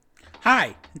Hi,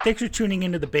 and thanks for tuning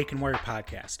into the Bacon Wire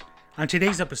podcast. On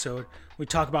today's episode, we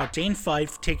talk about Dane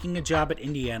Fife taking a job at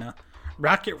Indiana,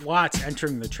 Rocket Watts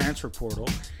entering the transfer portal,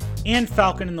 and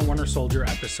Falcon and the Winter Soldier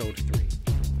episode 3.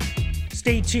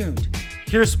 Stay tuned.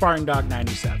 Here's Spartan Dog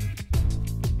 97.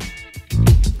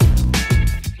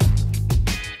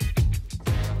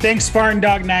 Thanks, Spartan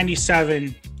Dog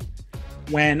 97.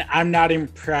 When I'm not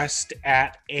impressed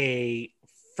at a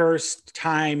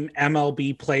first-time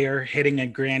MLB player hitting a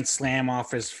grand slam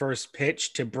off his first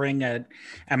pitch to bring an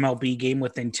MLB game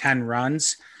within 10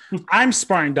 runs, I'm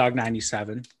Spartan Dog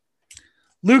 97.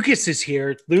 Lucas is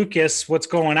here. Lucas, what's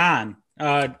going on?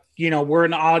 We're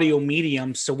an audio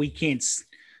medium, so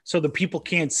the people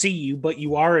can't see you, but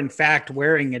you are in fact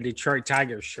wearing a Detroit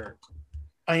Tigers shirt.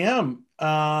 I am.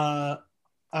 I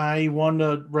want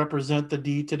to represent the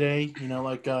D today,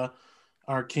 like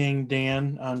our King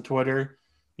Dan on Twitter.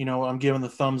 I'm giving the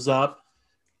thumbs up.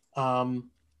 They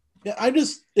got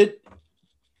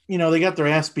their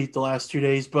ass beat the last 2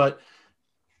 days, but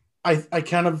I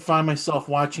kind of find myself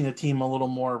watching the team a little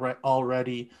more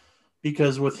already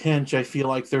because with Hinch, I feel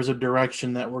like there's a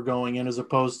direction that we're going in as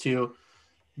opposed to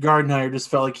Gardenhire just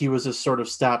felt like he was a sort of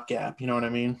stopgap. You know what I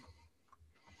mean?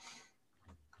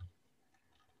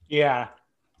 Yeah.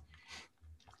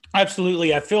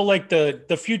 Absolutely. I feel like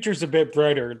the future's a bit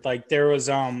brighter. Like there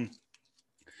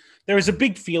was a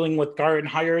big feeling with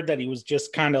Gardenhire that he was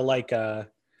just kind of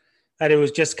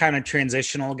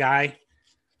transitional guy.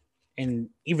 And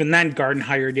even then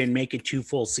Gardenhire didn't make it 2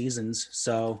 full seasons.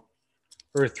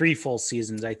 Or 3 full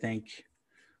seasons, I think.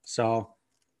 So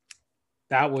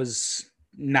that was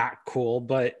not cool,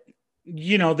 but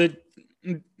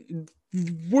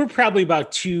we're probably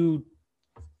about two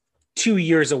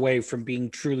years away from being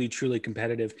truly, truly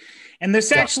competitive. And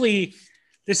this actually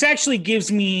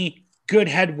gives me good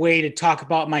headway to talk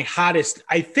about my hottest.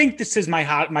 I think this is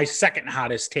my second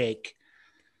hottest take.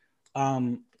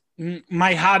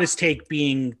 My hottest take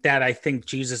being that I think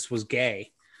Jesus was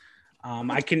gay.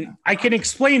 I can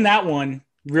explain that one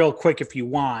real quick if you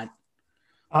want.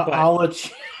 I'll let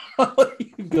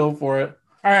you go for it.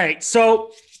 All right.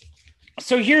 So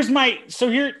here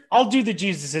I'll do the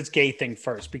Jesus is gay thing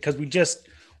first because we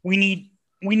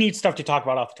need stuff to talk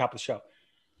about off the top of the show.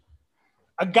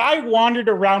 A guy wandered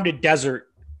around a desert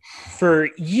for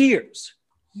years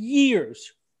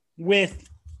with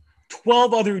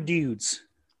 12 other dudes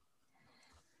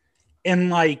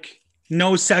and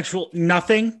no sexual,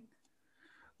 nothing.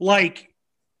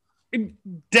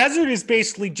 Desert is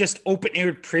basically just open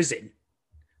air prison.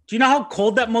 Do you know how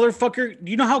cold that motherfucker?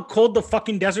 Do you know how cold the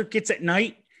fucking desert gets at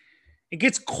night? It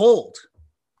gets cold.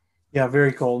 Yeah,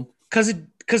 very cold.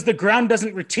 Because the ground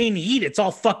doesn't retain heat. It's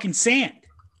all fucking sand.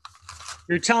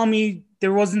 You're telling me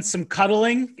there wasn't some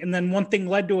cuddling and then one thing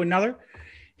led to another?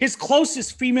 His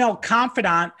closest female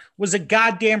confidant was a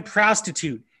goddamn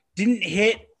prostitute. Didn't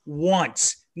hit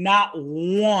once. Not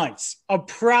once. A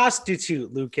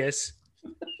prostitute, Lucas.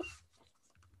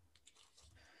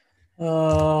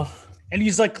 And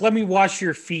he's like, let me wash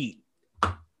your feet.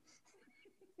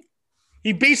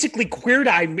 He basically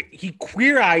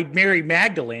queer-eyed Mary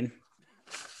Magdalene.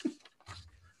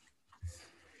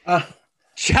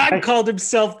 John called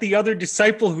himself the other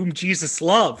disciple whom Jesus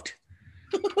loved.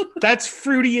 That's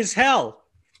fruity as hell.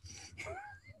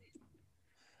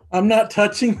 I'm not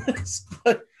touching this,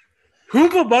 but who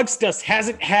amongst us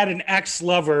hasn't had an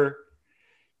ex-lover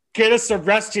get us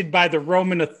arrested by the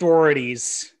Roman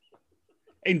authorities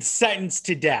and sentenced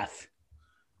to death?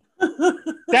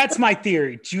 That's my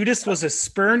theory. Judas was a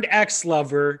spurned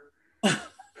ex-lover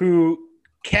who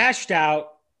cashed out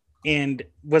and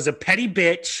was a petty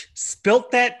bitch, spilt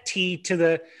that tea to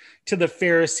the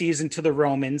Pharisees and to the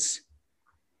Romans,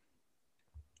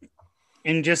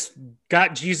 and just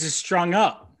got Jesus strung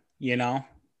up,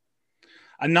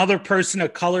 Another person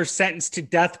of color sentenced to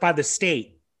death by the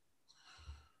state.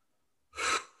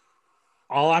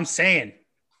 All I'm saying.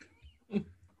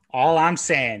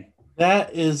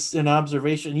 That is an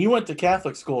observation. You went to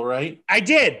Catholic school, right? I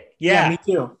did. Yeah, me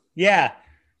too. Yeah.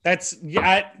 That's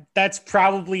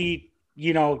probably,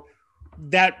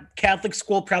 that Catholic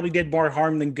school probably did more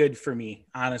harm than good for me,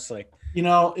 honestly.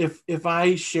 If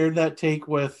I shared that take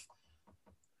with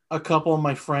a couple of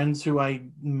my friends who I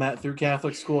met through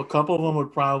Catholic school, a couple of them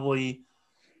would probably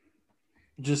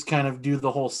just kind of do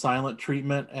the whole silent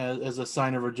treatment as a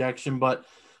sign of rejection. But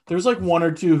there's one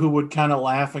or two who would kind of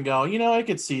laugh and go, I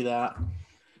could see that.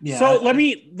 Yeah. So let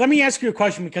me ask you a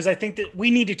question because I think that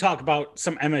we need to talk about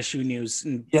some MSU news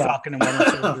and Falcon and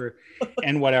Winter Soldier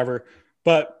and whatever.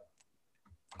 But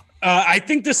I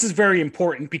think this is very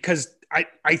important because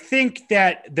I think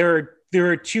that there are there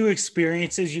are two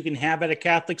experiences you can have at a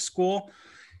Catholic school,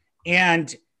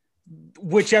 and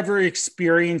whichever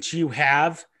experience you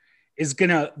have is going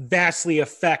to vastly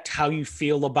affect how you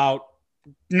feel about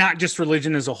not just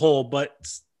religion as a whole, but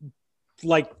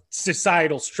like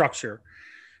societal structure.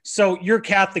 So your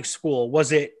Catholic school,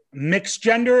 was it mixed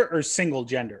gender or single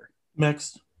gender?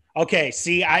 Mixed. Okay.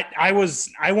 See, I was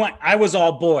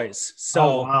all boys.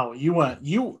 So wow.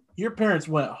 Your parents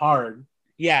went hard.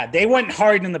 Yeah, they went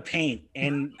hard in the paint,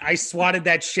 and I swatted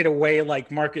that shit away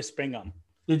like Marcus Bingham.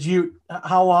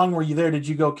 How long were you there? Did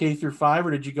you go K through 5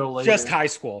 or did you go later? Just high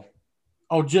school.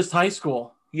 Oh, just high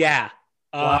school. Yeah.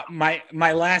 Wow.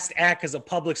 My last act as a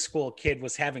public school kid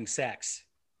was having sex,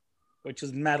 which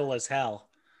was metal as hell.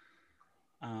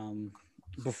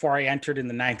 Before I entered in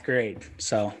the 9th grade.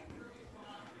 So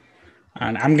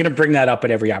and I'm going to bring that up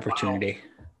at every opportunity.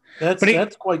 Wow.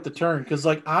 That's quite the turn. Cause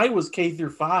like I was K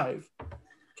through 5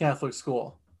 Catholic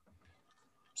school.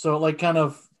 So like kind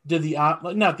of did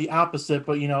not the opposite,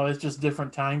 but it's just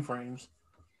different time frames.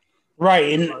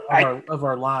 Right. And of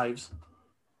our lives.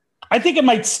 I think it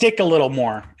might stick a little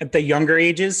more at the younger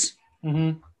ages.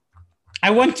 Mm-hmm.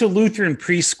 I went to Lutheran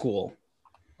preschool.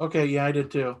 Okay, yeah, I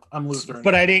did too. I'm Lutheran.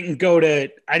 But I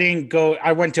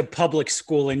went to public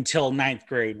school until 9th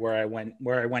grade where I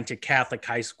went to Catholic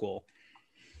high school.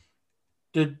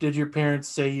 Did your parents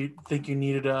say you think you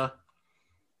need to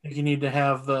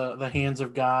have the hands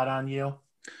of God on you?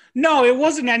 No, it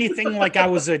wasn't anything like I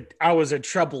was a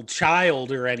troubled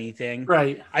child or anything.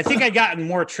 Right. I think I got in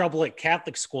more trouble at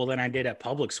Catholic school than I did at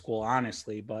public school,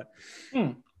 honestly. But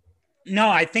no,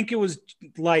 I think it was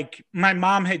like my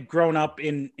mom had grown up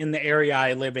in the area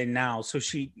I live in now. So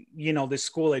she, the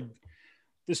school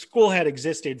had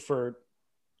existed for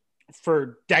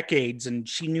decades, and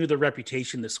she knew the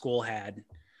reputation the school had.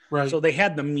 Right. So they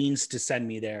had the means to send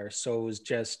me there. So it was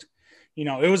just,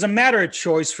 it was a matter of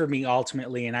choice for me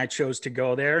ultimately, and I chose to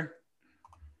go there.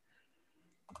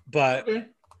 But, okay.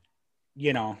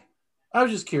 I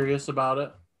was just curious about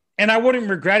it. And I wouldn't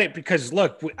regret it because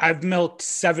look, I've milked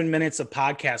 7 minutes of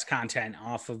podcast content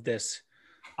off of this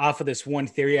one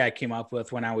theory I came up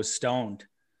with when I was stoned.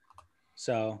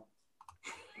 So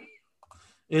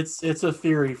it's a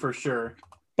theory for sure.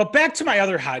 But back to my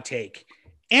other hot take.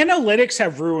 Analytics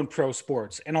have ruined pro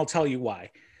sports, and I'll tell you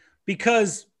why.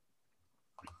 Because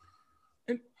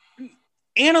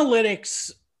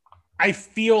analytics, I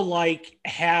feel like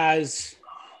has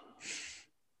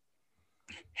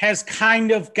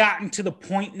kind of gotten to the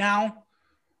point now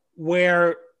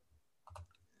where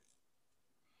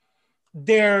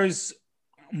there's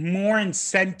more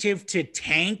incentive to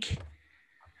tank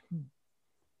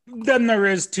than there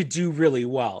is to do really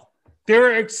well. There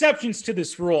are exceptions to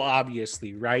this rule,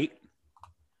 obviously, right?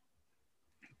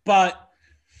 But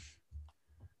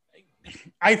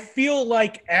I feel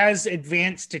like as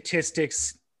advanced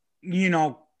statistics,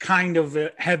 kind of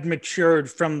have matured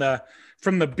from the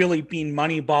Billy Beane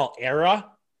Moneyball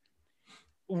era,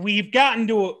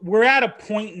 we're at a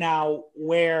point now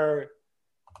where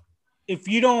if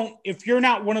you're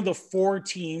not one of the 4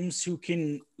 teams who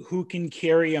can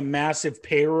carry a massive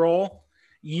payroll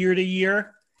year to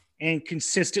year and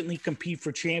consistently compete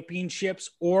for championships,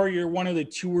 or you're one of the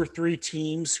 2 or 3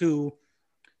 teams who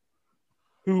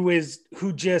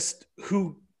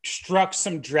struck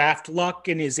some draft luck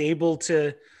and is able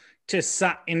to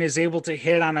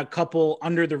hit on a couple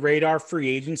under the radar free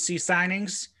agency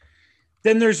signings,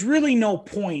 then there's really no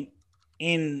point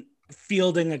in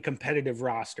fielding a competitive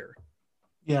roster.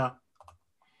 Yeah.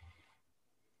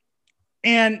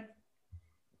 And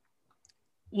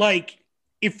like,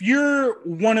 if you're a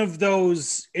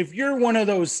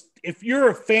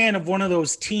fan of one of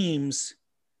those teams,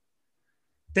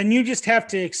 then you just have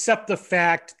to accept the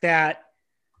fact that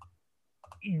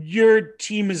your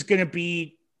team is going to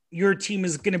be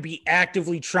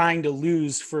actively trying to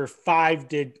lose for 5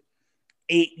 to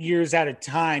 8 years at a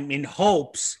time in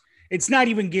hopes. It's not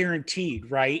even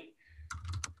guaranteed, right?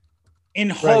 In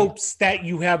hopes that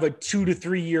you have a 2 to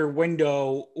 3 year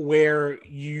window where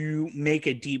you make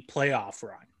a deep playoff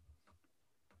run.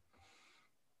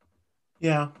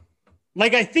 Yeah.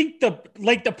 Like, I think the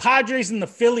Padres and the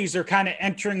Phillies are kind of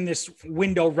entering this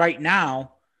window right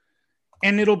now.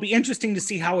 And it'll be interesting to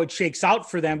see how it shakes out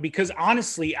for them, because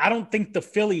honestly, I don't think the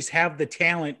Phillies have the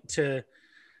talent to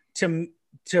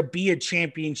be a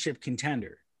championship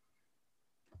contender.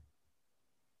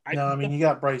 No, you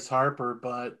got Bryce Harper,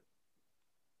 but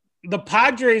the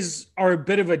Padres are a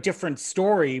bit of a different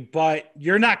story, but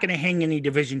you're not going to hang any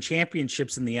division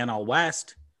championships in the NL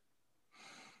West.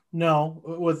 No,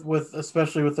 with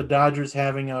especially with the Dodgers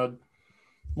having a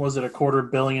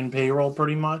 $250 million payroll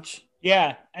pretty much.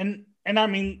 Yeah. And And I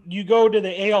mean, you go to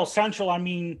the AL Central, I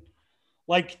mean,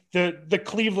 like the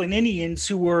Cleveland Indians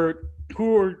who were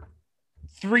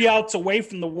 3 outs away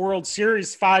from the World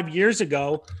Series 5 years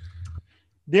ago,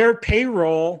 their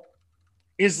payroll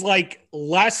is like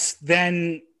less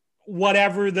than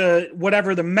whatever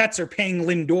the Mets are paying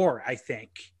Lindor, I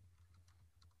think.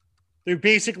 They're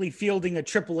basically fielding a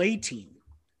AAA team.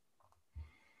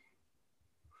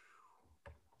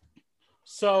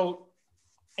 So,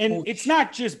 and it's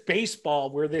not just baseball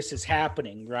where this is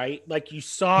happening, right? Like you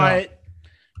see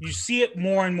it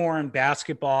more and more in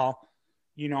basketball.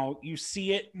 You know, you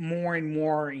see it more and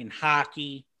more in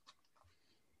hockey.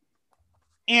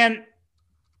 And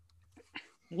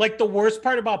like the worst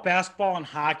part about basketball and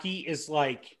hockey is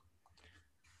like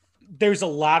there's a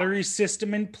lottery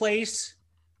system in place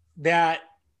that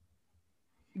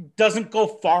doesn't go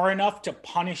far enough to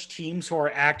punish teams who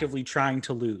are actively trying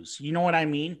to lose. You know what I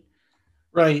mean?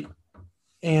 Right.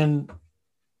 And,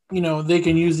 they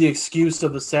can use the excuse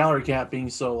of the salary cap being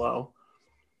so low.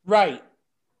 Right.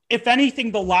 If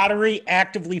anything, the lottery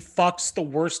actively fucks the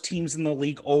worst teams in the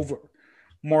league over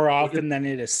more often than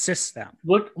it assists them.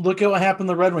 Look at what happened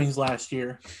to the Red Wings last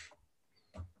year.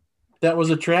 That was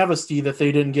a travesty that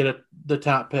they didn't get the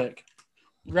top pick.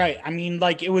 Right. I mean,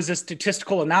 like it was a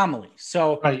statistical anomaly.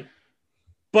 So, right.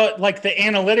 But like the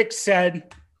analytics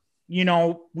said,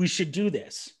 we should do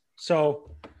this.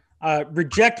 So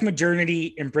reject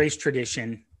modernity, embrace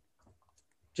tradition.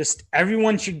 Just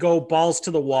everyone should go balls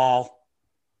to the wall.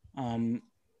 And,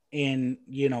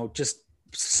 just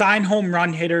sign home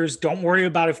run hitters. Don't worry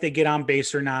about if they get on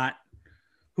base or not.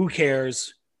 Who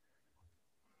cares?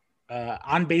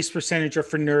 On base percentage are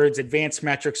for nerds. Advanced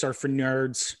metrics are for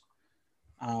nerds.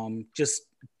 Just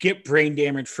get brain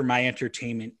damage for my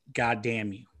entertainment. God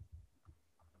damn you.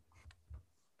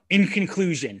 In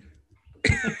conclusion.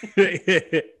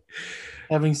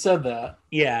 Having said that.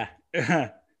 Yeah.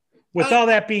 With all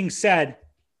that being said,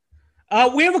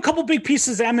 we have a couple big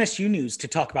pieces of MSU news to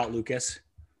talk about, Lucas.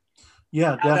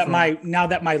 Yeah, definitely. Now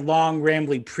that my long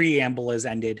rambling preamble has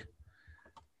ended.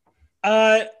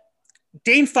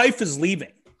 Dane Fife is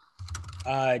leaving.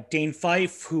 Dane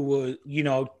Fife, who was,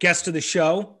 guest of the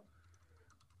show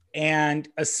and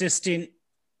assistant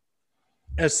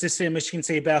in Michigan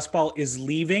State basketball, is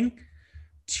leaving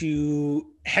to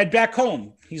head back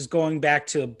home. He's going back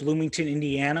to Bloomington,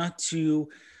 Indiana to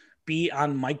be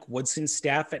on Mike Woodson's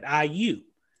staff at IU.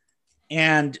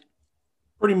 And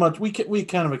pretty much we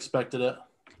kind of expected it.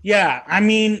 Yeah. I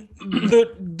mean,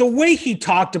 the way he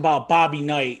talked about Bobby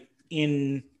Knight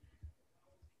in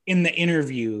the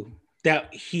interview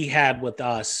that he had with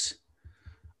us,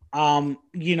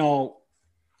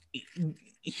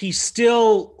 he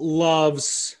still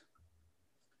loves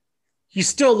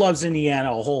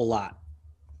Indiana a whole lot.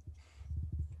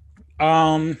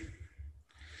 And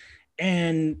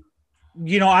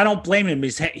I don't blame him.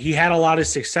 He had a lot of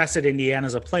success at Indiana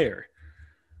as a player.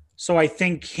 So I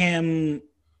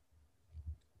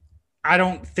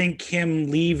don't think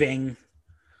him leaving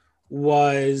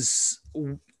was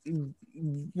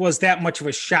that much of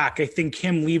a shock. I think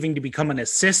him leaving to become an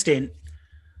assistant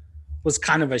was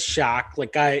kind of a shock.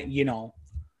 Like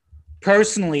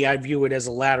personally, I view it as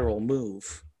a lateral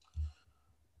move.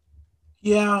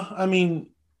 Yeah, I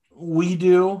mean, we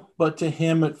do, but to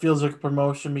him it feels like a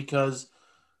promotion because,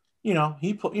 we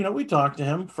talked to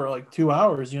him for like 2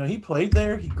 hours. He played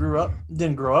there. He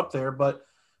didn't grow up there, but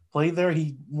played there.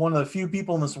 He one of the few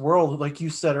people in this world, like you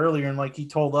said earlier, and like he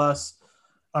told us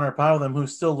on our pod with him, who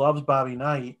still loves Bobby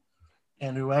Knight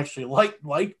and who actually liked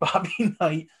Bobby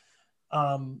Knight.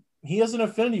 He has an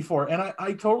affinity for it, and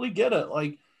I totally get it.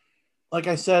 Like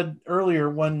I said earlier,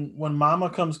 when mama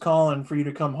comes calling for you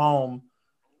to come home,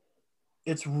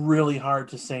 it's really hard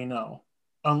to say no,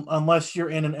 unless you're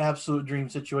in an absolute dream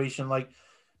situation. Like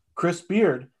Chris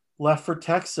Beard left for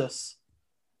Texas,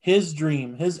 his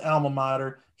dream, his alma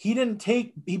mater. It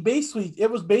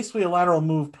was basically a lateral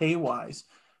move pay wise,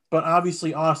 but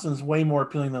obviously Austin's way more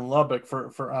appealing than Lubbock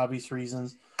for obvious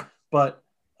reasons. But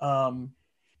I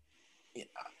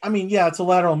mean, yeah, it's a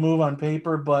lateral move on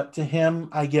paper, but to him,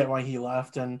 I get why he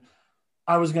left, and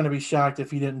I was going to be shocked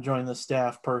if he didn't join the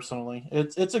staff personally.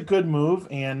 It's a good move,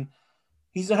 and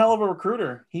he's a hell of a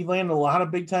recruiter. He landed a lot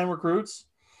of big time recruits,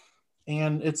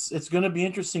 and it's going to be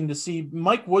interesting to see.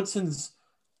 Mike Woodson's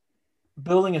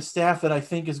building a staff that I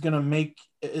think is going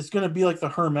to be like the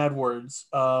Herm Edwards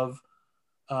of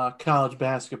college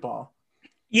basketball.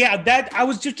 Yeah, that I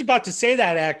was just about to say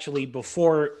that actually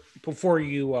before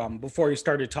you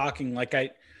started talking. Like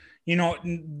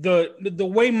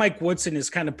the way Mike Woodson is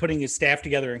kind of putting his staff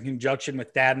together in conjunction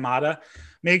with Thad Matta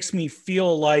makes me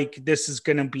feel like this is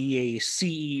going to be a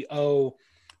CEO.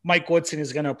 Mike Woodson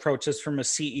is going to approach this from a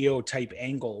CEO type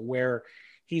angle where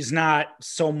he's not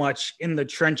so much in the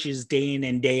trenches day in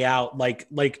and day out like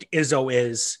Izzo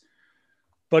is,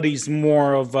 but he's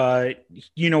more of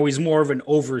an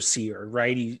overseer,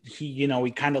 right? He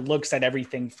kind of looks at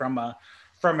everything from a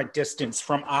distance,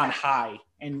 from on high,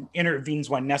 and intervenes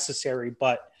when necessary,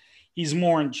 but he's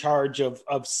more in charge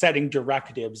of setting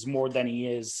directives more than he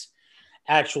is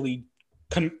actually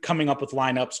coming up with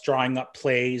lineups, drawing up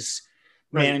plays,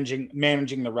 right,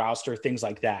 managing the roster, things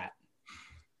like that.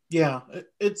 Yeah,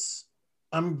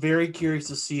 I'm very curious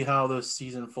to see how this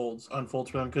season unfolds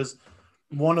for them, because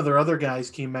one of their other guys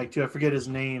came back too. I forget his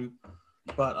name,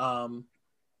 but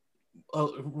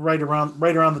right around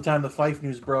the time the Fife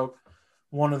news broke,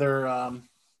 one of their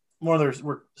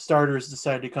starters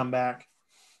decided to come back.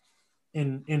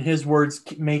 In his words,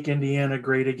 make Indiana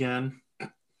great again.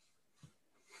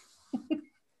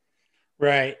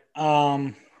 Right.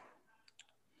 I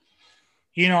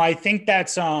think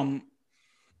that's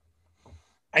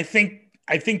I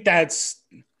think that's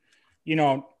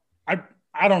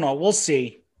I don't know. We'll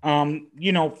see. Coach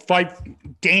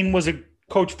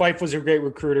Fife was a great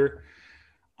recruiter.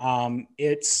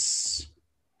 It's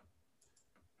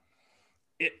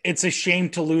a shame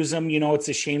to lose him. It's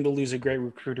a shame to lose a great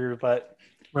recruiter, but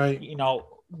right.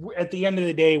 At the end of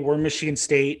the day, we're Michigan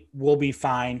State. We'll be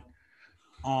fine.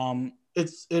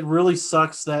 It really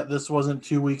sucks that this wasn't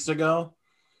 2 weeks ago,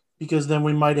 because then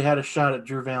we might have had a shot at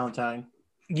Drew Valentine.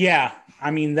 Yeah,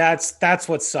 I mean that's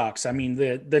what sucks. I mean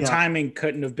the timing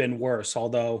couldn't have been worse.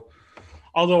 Although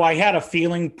I had a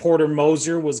feeling Porter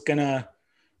Moser was gonna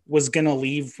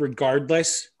leave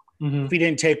regardless. Mm-hmm. If he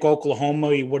didn't take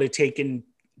Oklahoma, he would have taken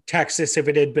Texas if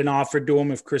it had been offered to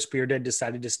him. If Chris Beard had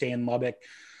decided to stay in Lubbock,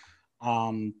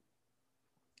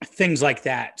 things like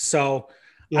that. So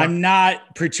yeah. I'm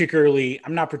not particularly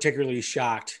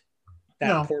shocked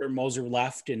that Porter Moser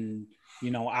left, and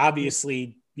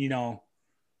obviously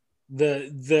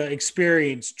the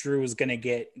experience Drew is gonna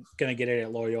get it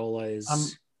at Loyola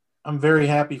is. I'm very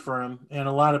happy for him, and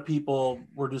a lot of people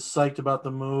were just psyched about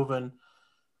the move, and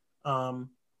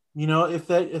if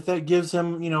that gives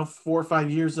him 4 or 5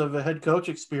 years of a head coach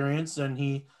experience, and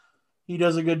he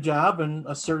does a good job, and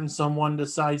a certain someone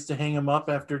decides to hang him up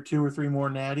after 2 or 3 more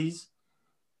natties,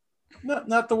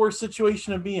 not the worst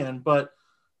situation to be in, but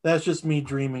that's just me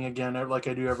dreaming again, like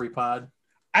I do every pod.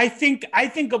 I think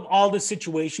of all the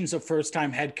situations a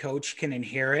first-time head coach can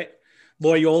inherit,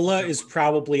 Loyola is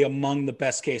probably among the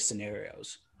best case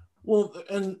scenarios. Well,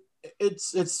 and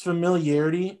it's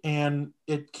familiarity, and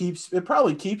it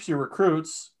probably keeps your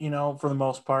recruits, for the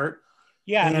most part.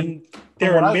 Yeah, and I mean,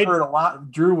 I've heard a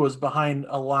lot. Drew was behind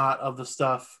a lot of the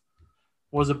stuff.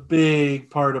 Was a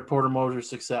big part of Porter Moser's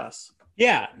success.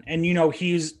 Yeah, and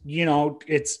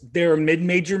they're a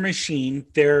mid-major machine.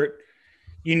 They're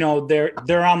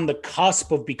on the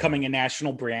cusp of becoming a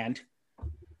national brand.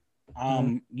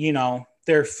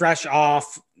 They're fresh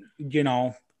off,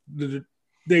 they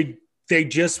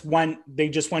just went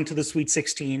to the Sweet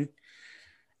 16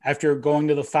 after going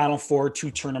to the Final Four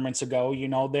 2 tournaments ago.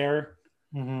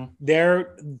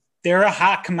 They're a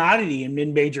hot commodity in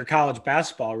mid-major college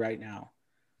basketball right now.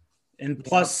 And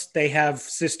plus they have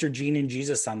Sister Jean and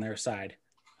Jesus on their side.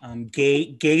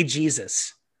 Gay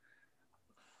Jesus.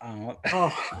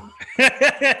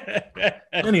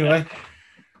 Anyway.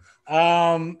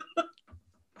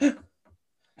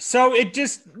 So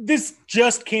this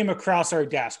just came across our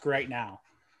desk right now.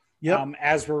 Yep.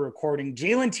 As we're recording,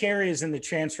 Jalen Terry is in the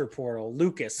transfer portal.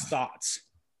 Lucas, thoughts?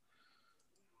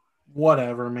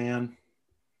 Whatever, man.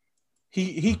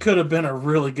 He could have been a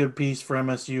really good piece for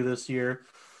MSU this year,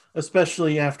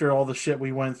 especially after all the shit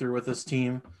we went through with this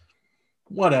team.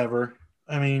 Whatever.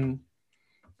 I mean,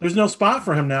 there's no spot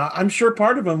for him now. I'm sure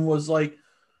part of him was like,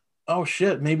 oh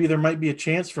shit, maybe there might be a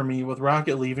chance for me with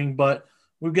Rocket leaving, but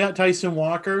we've got Tyson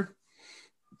Walker.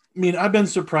 I mean, I've been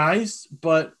surprised,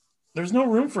 but there's no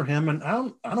room for him, and I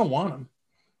don't want him. I'm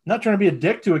not trying to be a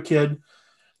dick to a kid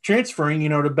transferring,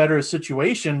 to better his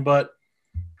situation, but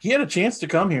he had a chance to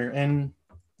come here, and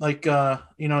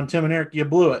and Tim and Eric, you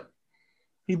blew it.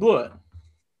 He blew it.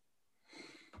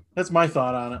 That's my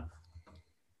thought on it.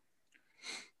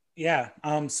 Yeah.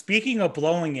 Speaking of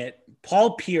blowing it,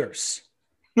 Paul Pierce.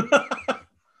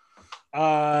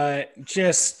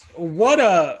 Just what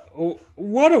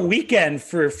a weekend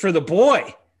for the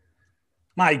boy.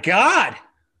 My God.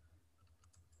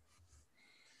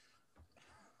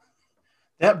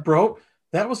 That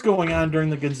was going on during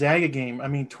the Gonzaga game. I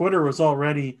mean, Twitter was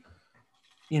already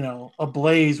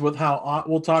ablaze with how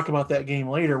we'll talk about that game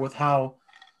later with how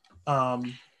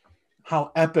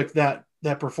epic that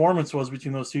performance was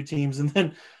between those two teams. And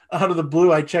then out of the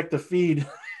blue, I checked the feed.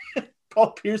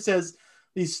 Paul Pierce has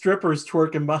these strippers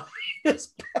twerking behind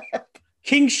his back.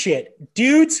 King shit.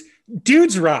 Dudes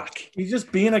rock. He's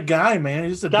just being a guy, man.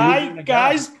 He's just a dude being a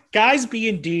guy. Guys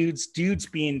being dudes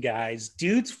being guys.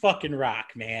 Dudes fucking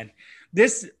rock, man.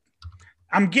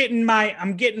 I'm getting my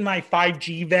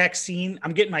 5G vaccine.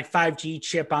 I'm getting my 5G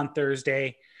chip on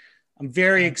Thursday. I'm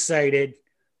very excited.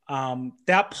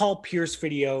 That Paul Pierce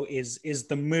video is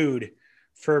the mood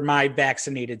for my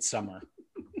vaccinated summer.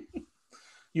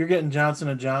 You're getting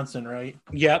Johnson & Johnson, right?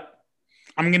 Yep.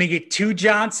 I'm going to get 2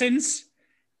 Johnsons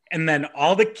and then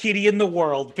all the kitty in the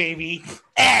world, baby.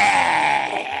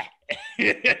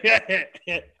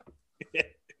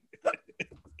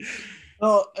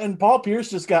 Oh, and Paul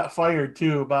Pierce just got fired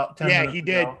too about 10 minutes he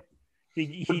did. ago.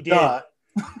 He did.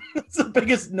 It's the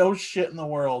biggest no shit in the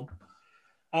world.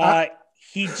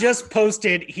 He just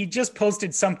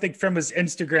posted something from his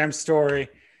Instagram story.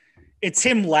 It's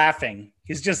him laughing.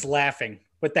 He's just laughing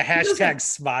with the hashtag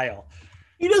smile.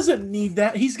 He doesn't need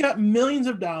that. He's got millions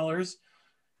of dollars.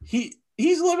 He's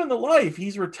living the life.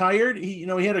 He's retired. He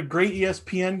had a great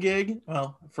ESPN gig.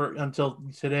 Well, until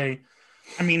today.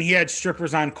 I mean, he had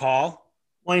strippers on call.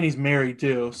 Well, and he's married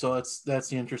too, so that's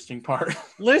the interesting part.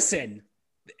 Listen,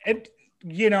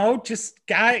 dudes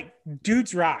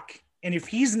rock. And if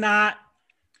he's not,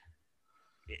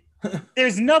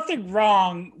 there's nothing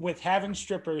wrong with having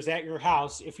strippers at your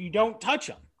house if you don't touch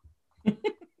them.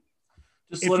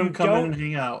 Just let them come in and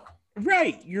hang out.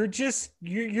 Right.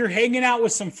 You're hanging out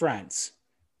with some friends.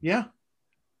 Yeah.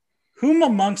 Whom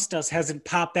amongst us hasn't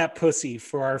popped that pussy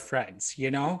for our friends,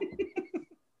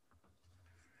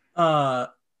 I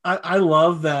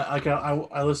love that. Like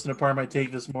I listened to part of my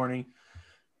take this morning.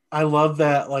 I love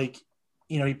that. Like,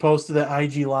 he posted that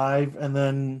IG live, and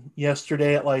then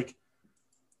yesterday at like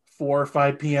 4 or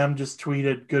 5 p.m. just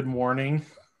tweeted "Good morning,"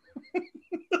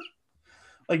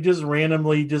 like just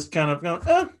randomly, just kind of going,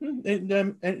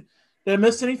 did I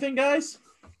miss anything, guys?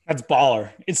 That's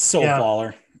baller. It's so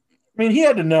baller. I mean, he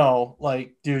had to know,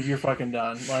 like, dude, you're fucking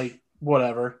done. Like,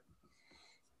 whatever.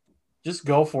 Just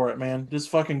go for it, man. Just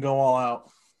fucking go all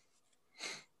out.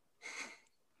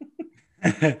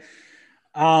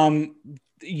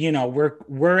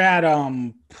 We're at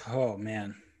oh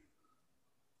man.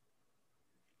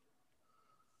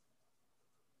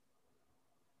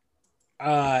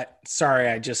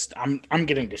 Sorry, I'm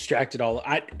getting distracted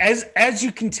as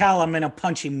you can tell, I'm in a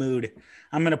punchy mood.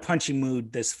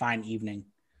 This fine evening.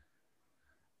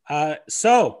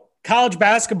 So college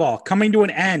basketball coming to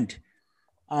an end.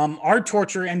 Our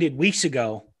torture ended weeks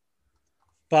ago,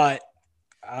 but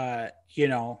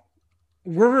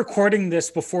we're recording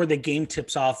this before the game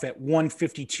tips off at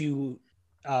 1:52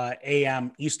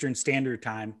 a.m. Eastern Standard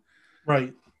Time.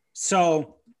 Right.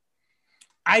 So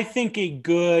I think a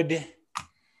good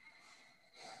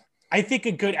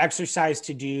exercise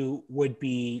to do would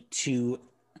be to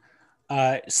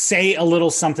say a little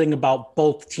something about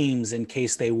both teams in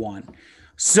case they won.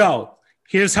 So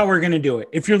here's how we're going to do it.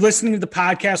 If you're listening to the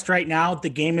podcast right now, the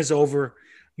game is over.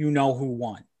 You know who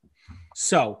won.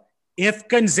 So if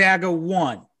Gonzaga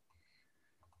won,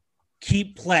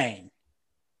 keep playing.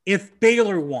 If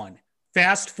Baylor won,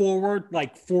 fast forward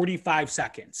like 45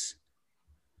 seconds.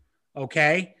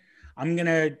 Okay? I'm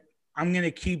going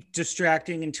to keep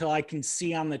distracting until I can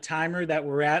see on the timer that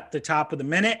we're at the top of the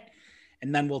minute,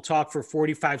 and then we'll talk for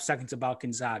 45 seconds about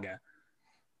Gonzaga.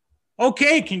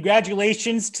 Okay,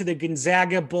 congratulations to the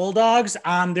Gonzaga Bulldogs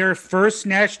on their first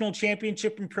national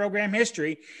championship in program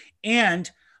history,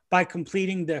 and by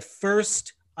completing the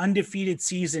first undefeated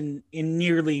season in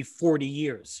nearly 40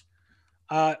 years.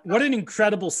 What an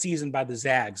incredible season by the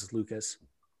Zags, Lucas.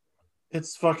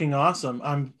 It's fucking awesome.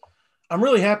 I'm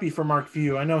really happy for Mark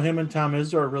Few. I know him and Tom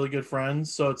Izzo are really good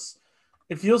friends, so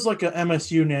it feels like a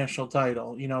MSU national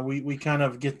title. We kind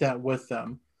of get that with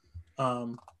them.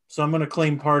 So I'm going to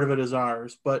claim part of it as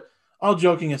ours. But all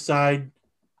joking aside,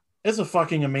 it's a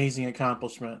fucking amazing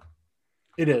accomplishment.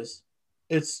 It is.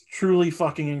 It's truly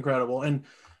fucking incredible. And,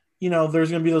 there's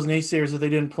going to be those naysayers that they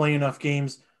didn't play enough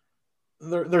games.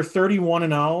 They're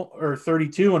 31-0 or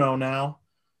 32-0 now.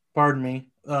 Pardon me.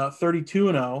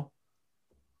 32-0.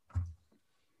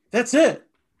 That's it.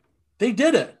 They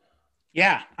did it.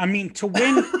 Yeah. I mean, to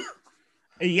win.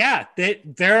 Yeah.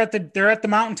 They're at the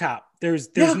mountaintop. There's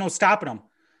no stopping them.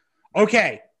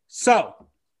 Okay. So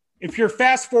if you're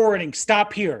fast forwarding,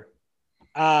 stop here.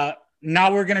 Now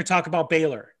we're going to talk about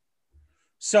Baylor.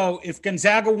 So if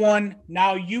Gonzaga won,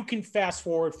 now you can fast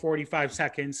forward 45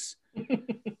 seconds.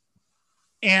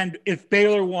 And if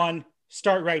Baylor won,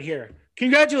 start right here.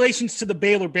 Congratulations to the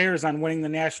Baylor Bears on winning the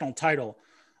national title.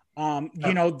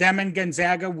 You know, them and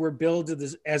Gonzaga were billed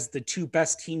as the two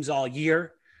best teams all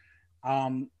year.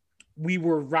 We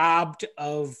were robbed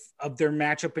of their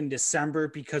matchup in December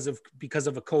because of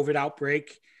a COVID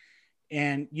outbreak.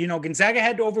 And, you know, Gonzaga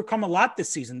had to overcome a lot this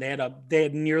season. They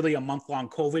had nearly a month-long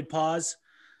COVID pause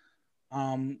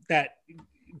that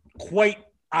quite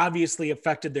obviously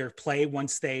affected their play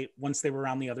once they were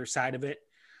on the other side of it.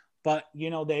 But, you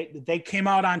know, they came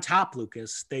out on top,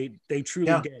 Lucas. They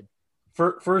truly did.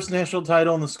 First national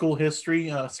title in the school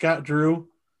history. Scott Drew,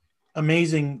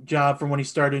 amazing job from when he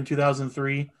started in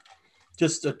 2003.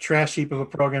 Just a trash heap of a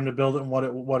program to build it and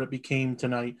what it became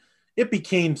tonight. It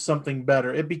became something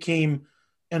better. It became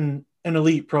an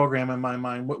elite program in my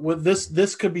mind. With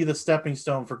this could be the stepping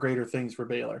stone for greater things for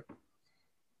Baylor.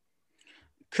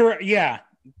 Correct. Yeah.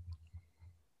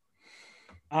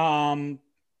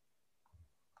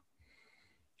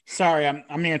 Sorry,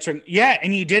 I'm answering. Yeah,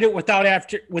 and you did it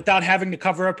without having to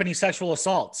cover up any sexual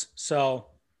assaults. So,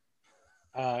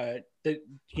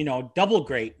 you know, double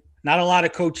great. Not a lot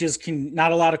of coaches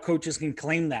can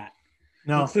claim that.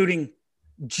 No, including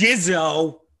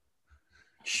Jizzo,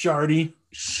 Shardy,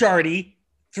 3-9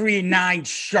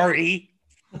 Shardy.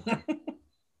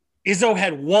 Izzo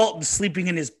had Walton sleeping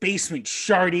in his basement.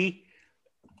 Shardy.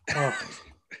 Oh.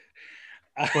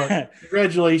 But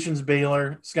congratulations,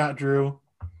 Baylor, Scott Drew.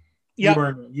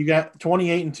 Yeah, you got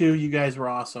 28-2. You guys were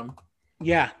awesome.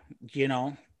 Yeah, you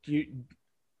know,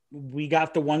 we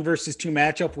got the 1 versus 2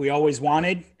 matchup we always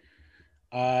wanted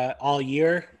all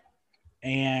year.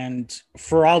 And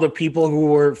for all the people who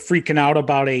were freaking out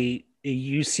about a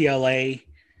UCLA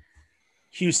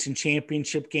Houston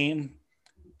championship game,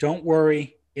 don't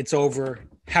worry, it's over.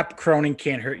 Hep Cronin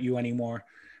can't hurt you anymore,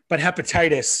 but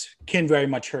hepatitis can very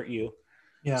much hurt you.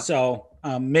 Yeah. So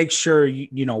make sure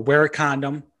you know, wear a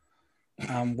condom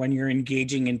when you're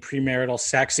engaging in premarital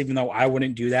sex, even though I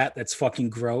wouldn't do that. That's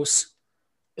fucking gross.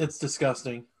 It's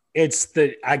disgusting. I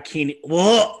can't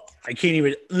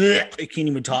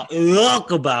even talk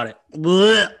about it.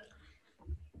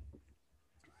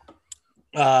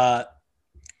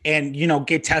 And, you know,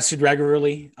 get tested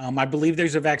regularly. I believe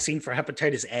there's a vaccine for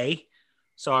hepatitis A.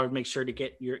 So I would make sure to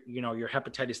get your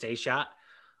hepatitis A shot.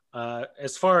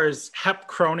 As far as Hep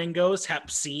Cronin goes,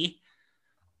 Hep C,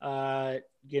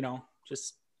 you know,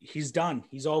 just he's done.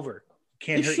 He's over.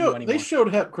 Can't hurt you anymore. They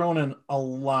showed Hep Cronin a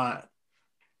lot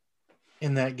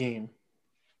in that game.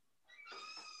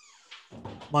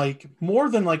 Like more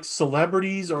than like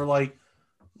celebrities or like,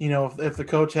 you know, if the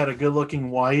coach had a good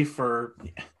looking wife or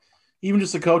even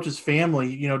just the coach's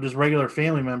family, you know, just regular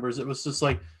family members. It was just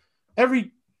like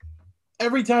every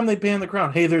time they pan the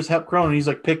crowd, hey, there's Hep Cronin. He's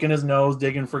like picking his nose,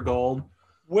 digging for gold.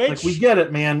 Like, we get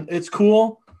it, man. It's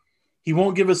cool. He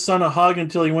won't give his son a hug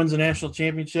until he wins the national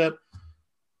championship.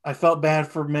 I felt bad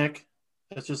for Mick.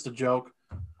 It's just a joke.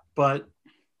 But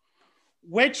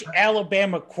which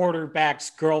Alabama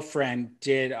quarterback's girlfriend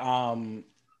did Brent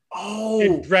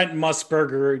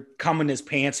Musburger come in his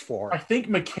pants for? I think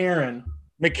McCarron.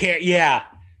 Yeah.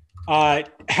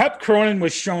 Hep Cronin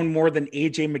was shown more than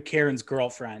AJ McCarron's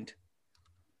girlfriend.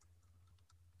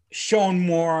 Shown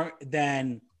more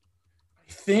than,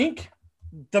 I think,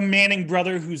 the Manning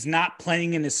brother who's not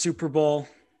playing in the Super Bowl.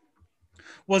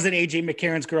 Was it AJ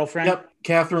McCarron's girlfriend? Yep,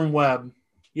 Catherine Webb.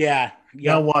 Yeah.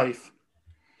 Now wife.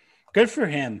 Good for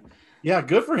him. Yeah,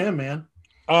 good for him, man.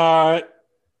 What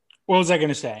was I going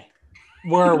to say?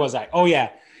 Where was I? Oh, yeah.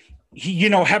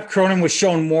 Hep Cronin was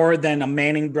shown more than a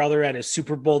Manning brother at a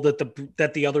Super Bowl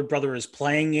that the other brother is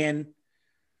playing in.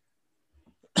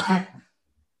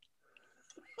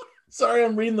 Sorry,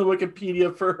 I'm reading the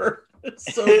Wikipedia for her.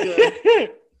 It's so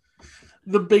good.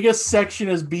 The biggest section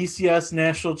is BCS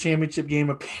National Championship Game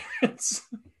appearance.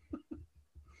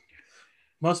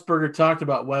 Musburger talked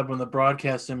about Webb when the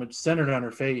broadcast image centered on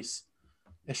her face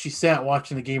as she sat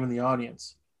watching the game in the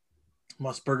audience.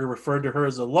 Musburger referred to her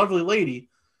as a lovely lady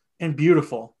and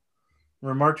beautiful.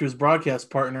 Remarked to his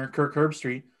broadcast partner, Kirk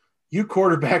Herbstreit, "You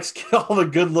quarterbacks get all the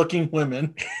good-looking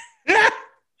women."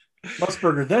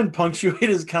 Musburger then punctuated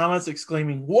his comments,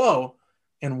 exclaiming, "Whoa,"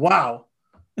 and "Wow."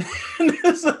 And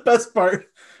this is the best part.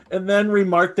 And then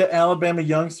remarked that Alabama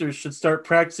youngsters should start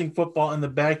practicing football in the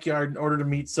backyard in order to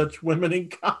meet such women in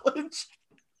college.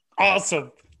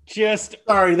 Awesome.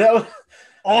 Sorry, that was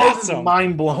awesome.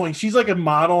 Mind blowing. She's like a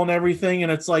model and everything,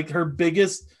 and it's like her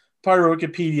biggest part of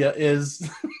Wikipedia is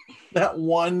that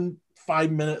 1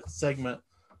 5-minute segment.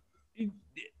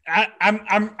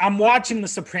 I'm watching The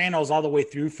Sopranos all the way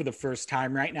through for the first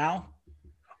time right now.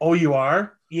 Oh, you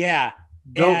are? Yeah.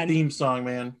 Goat And theme song,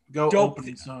 man. Goat dope,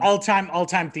 opening song. all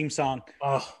time theme song.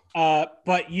 Oh,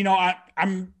 But you know,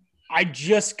 I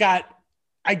just got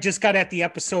at the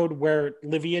episode where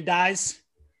Livia dies.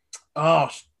 oh,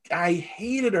 I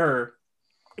hated her.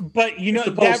 But you You're know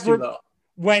supposed to though.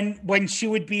 when she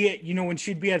would be at, you know, when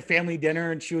she'd be at family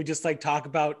dinner and she would just like talk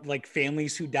about like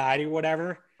families who died or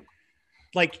whatever,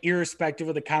 like irrespective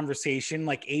of the conversation,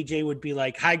 like AJ would be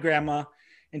like, "Hi, Grandma,"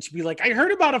 and she'd be like, "I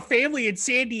heard about a family in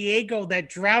San Diego that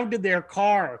drowned in their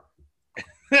car."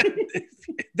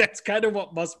 That's kind of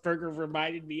what Musburger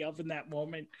reminded me of in that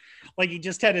moment. Like he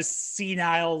just had a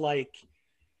senile, like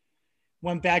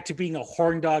went back to being a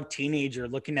horn dog teenager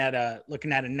looking at a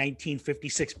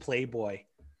 1956 Playboy.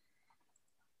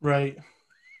 Right.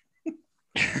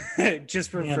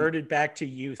 Just reverted back to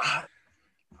youth.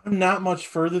 I'm not much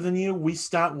further than you. We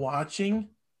stopped watching,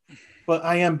 but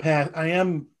I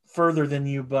am further than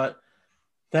you, but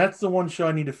that's the one show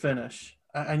I need to finish.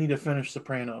 I need to finish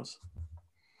Sopranos.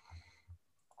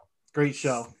 Great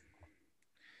show.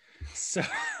 So,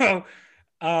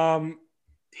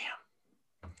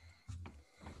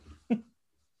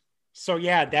 so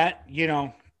yeah, that, you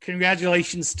know,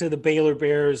 congratulations to the Baylor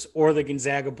Bears or the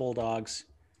Gonzaga Bulldogs.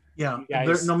 Yeah,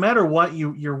 no matter what,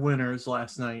 you're winners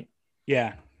last night.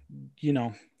 Yeah, you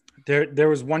know, there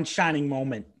was one shining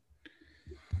moment,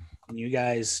 and you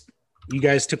guys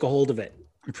took a hold of it.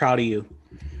 I'm proud of you.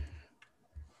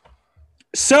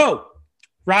 So,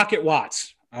 Rocket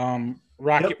Watts,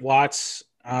 Watts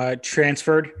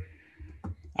transferred.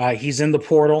 He's in the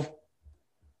portal.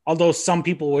 Although some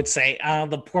people would say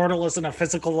the portal isn't a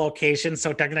physical location,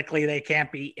 so technically they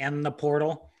can't be in the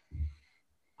portal.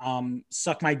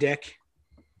 Suck my dick.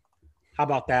 How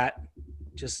about that?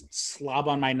 Just slob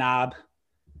on my knob.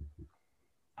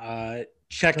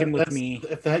 Check in with me.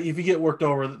 If you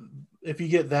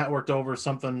get that worked over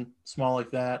something small like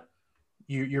that,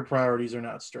 your priorities are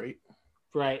not straight.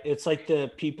 Right. It's like the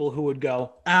people who would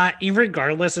go,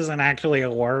 irregardless isn't actually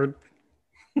a word.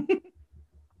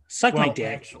 Suck my dick.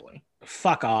 Actually.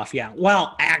 Fuck off. Yeah.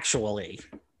 Well, actually.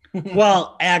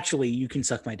 You can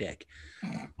suck my dick.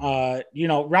 You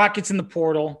know, Rockets in the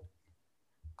portal.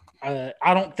 I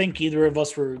don't think either of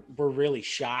us were really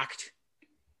shocked.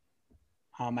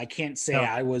 I can't say no.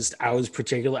 I was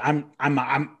particular. I'm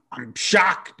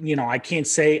shocked. You know, I can't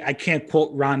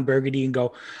quote Ron Burgundy and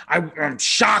go, I'm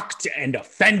shocked and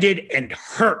offended and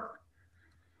hurt.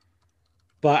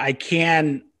 But I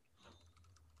can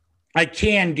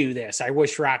do this. I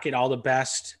wish Rocket all the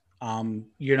best.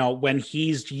 You know, when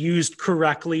he's used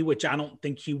correctly, which I don't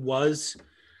think he was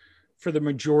for the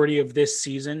majority of this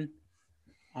season,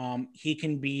 he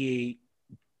can be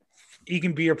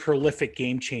a prolific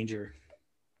game changer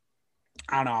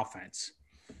on offense.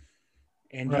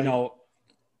 And, right. You know,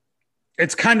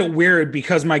 it's kind of weird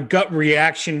because my gut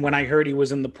reaction when I heard he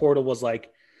was in the portal was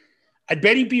like, I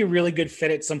bet he'd be a really good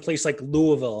fit at someplace like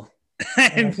Louisville.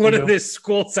 And one of the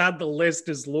schools on the list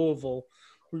is Louisville.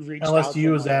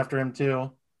 LSU was after him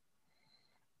too.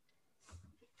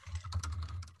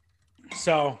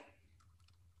 So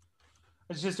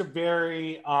it's just a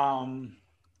very,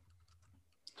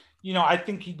 you know, I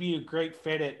think he'd be a great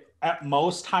fit at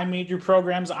most high major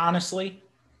programs, honestly.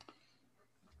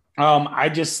 I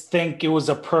just think it was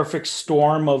a perfect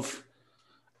storm of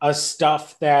a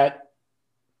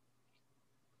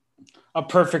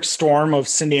perfect storm of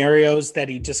scenarios that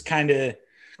he just kind of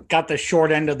got the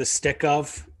short end of the stick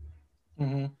of.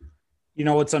 Mm-hmm. You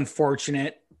know, it's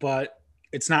unfortunate, but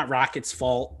it's not Rocket's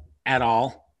fault at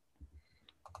all.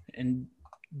 And,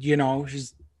 you know,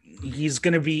 he's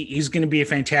going to be a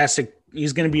fantastic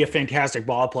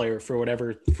ball player for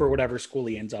whatever school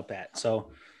he ends up at. So,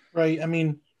 right. I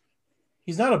mean,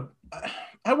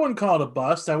 I wouldn't call it a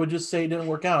bust. I would just say it didn't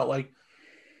work out. Like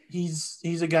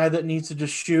he's a guy that needs to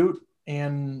just shoot,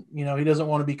 and, you know, he doesn't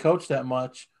want to be coached that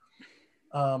much.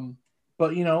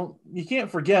 But, you know, you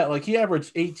can't forget, like he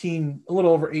averaged a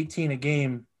little over 18 a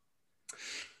game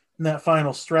in that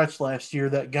final stretch last year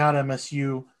that got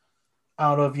MSU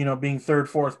out of, you know, being third,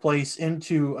 fourth place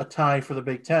into a tie for the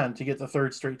Big Ten to get the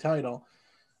third straight title.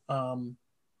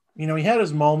 You know, he had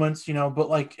his moments, you know, but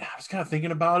like I was kind of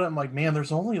thinking about it. I'm like, man,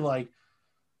 there's only like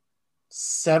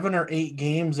 7 or 8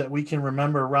 games that we can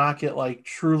remember Rocket like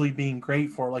truly being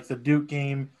great for. Like the Duke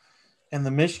game and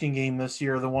the Michigan game this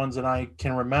year are the ones that I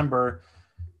can remember.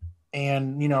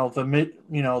 And, you know,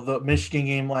 the Michigan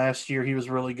game last year, he was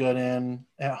really good in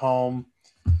at home.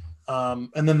 And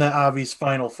then the obvious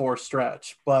Final Four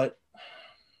stretch. But,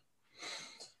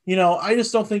 you know, I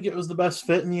just don't think it was the best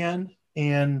fit in the end.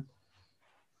 And,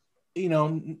 you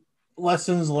know,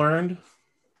 lessons learned.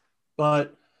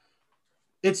 But,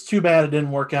 it's too bad it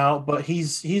didn't work out, but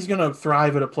he's going to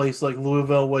thrive at a place like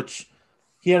Louisville, which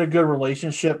he had a good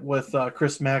relationship with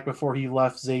Chris Mack before he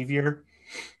left Xavier,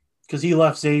 because he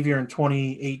left Xavier in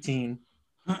 2018.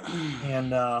 And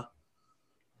no,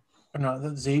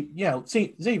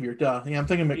 Xavier, duh. Yeah, I'm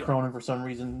thinking Mick Cronin for some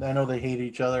reason. I know they hate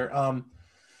each other.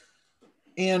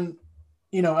 And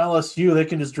LSU, they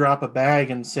can just drop a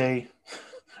bag and say,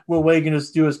 Will Wade can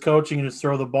just do his coaching and just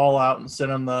throw the ball out and sit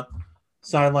on the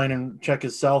sideline and check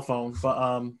his cell phone.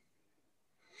 But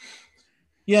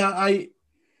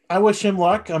I wish him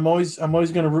luck. I'm always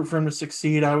going to root for him to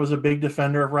succeed. I was a big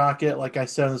defender of Rocket, like I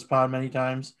said in this pod many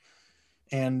times,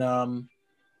 and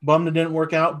bummed it didn't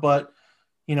work out. But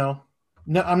no,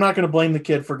 I'm not going to blame the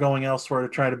kid for going elsewhere to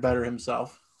try to better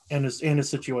himself and his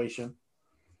situation.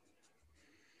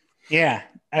 Yeah,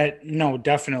 no,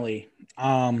 definitely.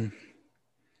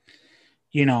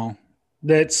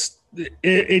 That's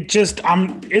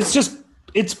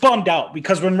it's bummed out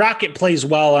because when Rocket plays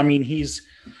well, I mean,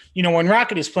 when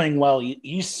Rocket is playing well,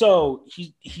 he's so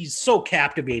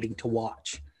captivating to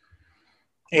watch.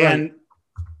 And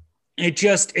it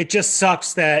just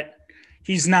sucks that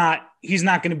he's not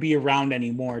going to be around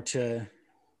anymore to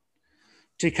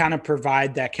kind of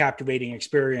provide that captivating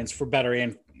experience for better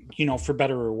and for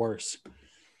better or worse.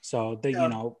 So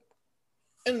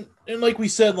and like we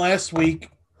said last week,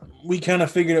 we kind of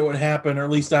figured it would happen, or at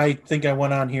least I think I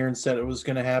went on here and said it was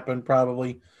going to happen,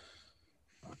 probably,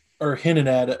 or hinted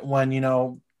at it when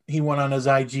he went on his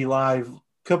IG live a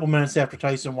couple minutes after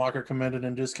Tyson Walker committed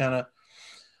and just kind of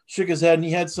shook his head, and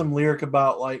he had some lyric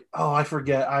about like, oh, I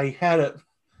forget, I had it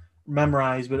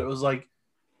memorized, but it was like,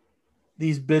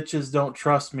 these bitches don't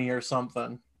trust me or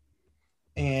something,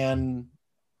 and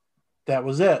that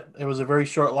was it. It was a very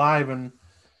short live, and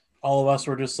all of us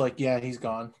were just like, yeah, he's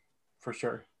gone for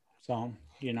sure. So,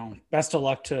 best of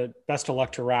luck to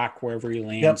Rock wherever he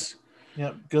lands.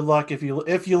 Yep. Good luck if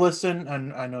you listen,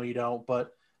 and I know you don't,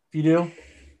 but if you do,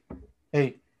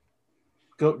 hey,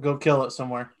 go kill it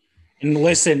somewhere. And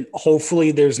listen,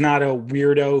 hopefully there's not a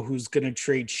weirdo who's going to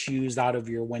trade shoes out of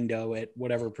your window at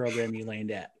whatever program you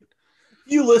land at.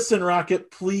 If you listen,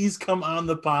 Rocket, please come on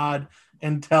the pod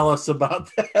and tell us about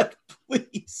that,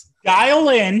 please. Dial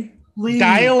in. Please.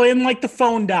 Dial in like the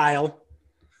phone dial.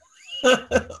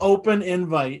 Open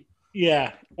invite.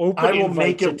 Yeah. I will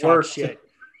make it work. Shit.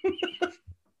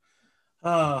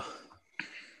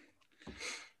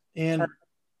 And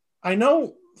I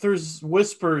know there's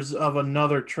whispers of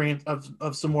another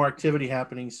of some more activity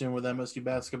happening soon with MSU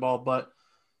basketball, but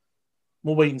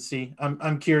we'll wait and see.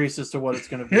 I'm curious as to what it's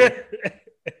going to be.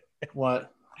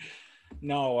 What?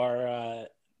 No,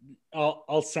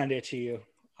 I'll send it to you.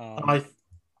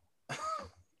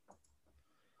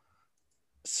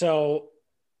 So,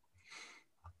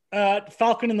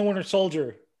 Falcon and the Winter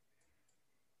Soldier.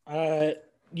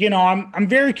 I'm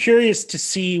very curious to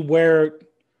see where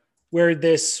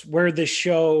this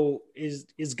show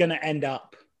is going to end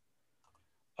up.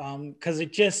 Because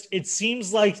it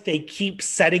seems like they keep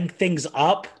setting things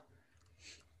up,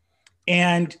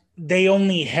 and they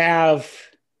really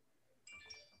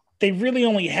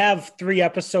only have 3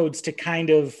 episodes to kind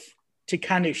of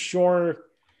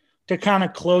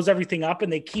close everything up,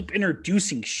 and they keep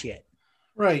introducing shit.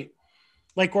 Right.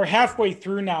 Like we're halfway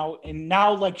through now, and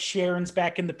now like Sharon's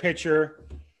back in the picture,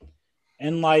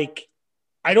 and like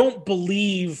I don't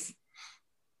believe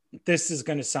this is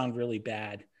going to sound really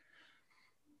bad.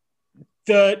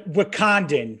 The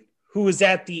Wakandan who was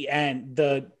at the end,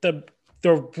 the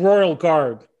Royal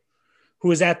Guard who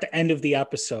was at the end of the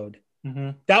episode. Mm-hmm.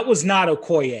 That was not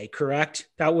Okoye, correct?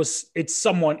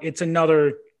 It's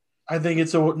another. I think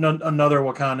it's another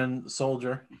Wakandan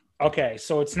soldier. Okay,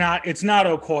 so it's not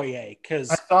Okoye because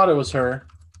I thought it was her.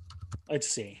 Let's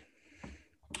see.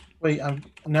 Wait,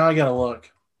 now I gotta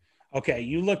look. Okay,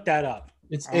 you look that up.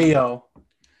 It's Ayo.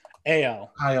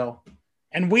 Ayo.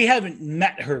 And we haven't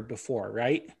met her before,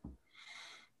 right?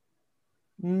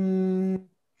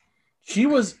 She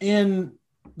was in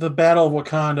the Battle of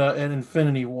Wakanda and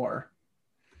Infinity War.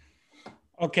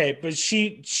 Okay, but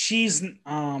she's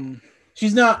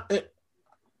not.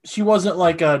 She wasn't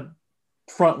like a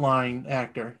frontline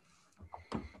actor.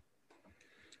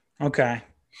 Okay.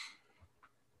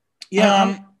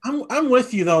 Yeah, I'm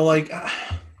with you though. Like,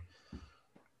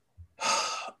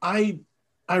 I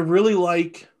really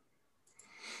like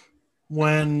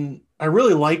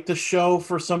the show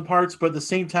for some parts, but at the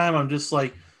same time, I'm just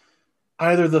like,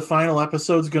 either the final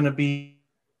episode's going to be,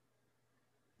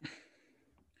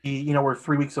 we're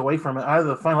 3 weeks away from it. Either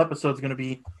the final episode's going to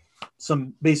be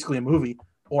basically a movie,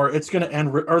 or it's going to end,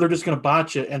 or they're just going to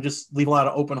botch it and just leave a lot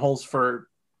of open holes for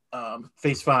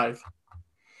Phase 5.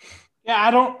 Yeah,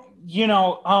 I don't,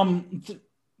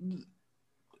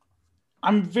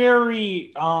 I'm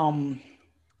very,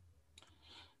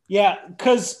 yeah,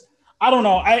 because I don't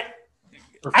know. I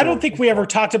don't think we ever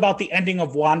talked about the ending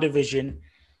of WandaVision,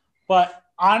 but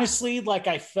honestly, like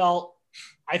I felt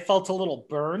a little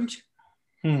burned.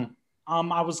 Hmm.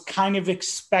 I was kind of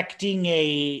expecting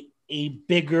a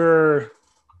bigger,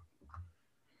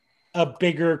 a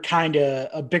bigger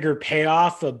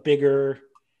payoff, a bigger,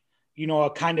 a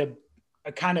kind of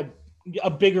a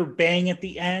bigger bang at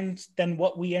the end than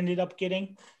what we ended up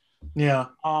getting. Yeah.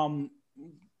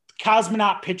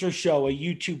 Cosmonaut Picture Show, a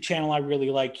YouTube channel I really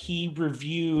like, he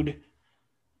reviewed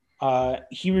all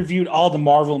the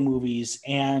Marvel movies,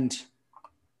 and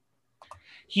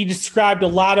he described a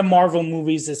lot of Marvel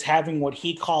movies as having what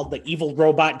he called the evil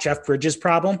robot Jeff Bridges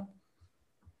problem,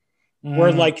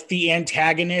 where like the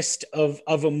antagonist of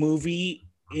a movie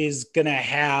is gonna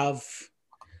have,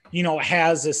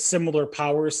 has a similar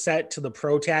power set to the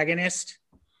protagonist,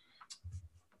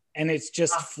 and it's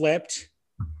just flipped.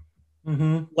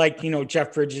 Mm-hmm. Like,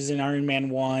 Jeff Bridges in Iron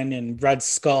Man 1 and Red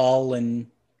Skull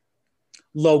and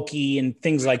Loki and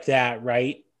things like that,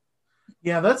 right?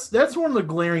 Yeah, that's one of the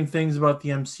glaring things about the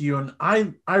MCU, and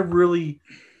I really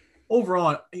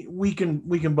overall we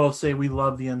can both say we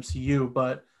love the MCU,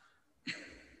 but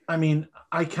I mean,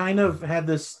 I kind of had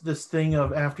this thing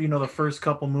of after the first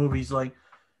couple movies, like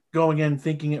going in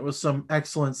thinking it was some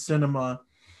excellent cinema,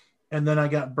 and then I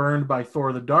got burned by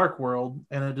Thor: The Dark World,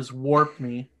 and it just warped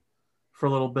me for a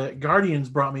little bit. Guardians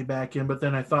brought me back in, but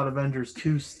then I thought Avengers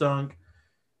 2 stunk,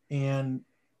 and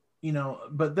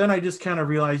but then I just kind of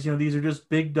realized, these are just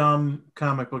big dumb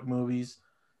comic book movies.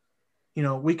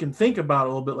 We can think about it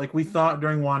a little bit. Like we thought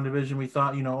during WandaVision, we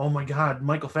thought, oh my God,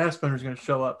 Michael Fassbender's going to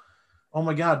show up. Oh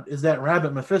my God, is that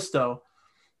Rabbit Mephisto?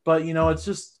 But it's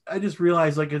just I just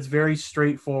realized like it's very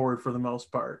straightforward for the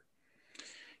most part.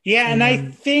 Yeah, and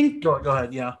go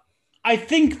ahead, yeah. I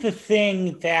think the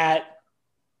thing that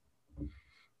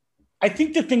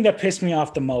pissed me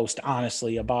off the most,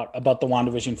 honestly, about the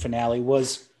WandaVision finale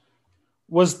was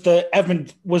the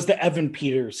Evan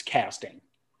Peters casting,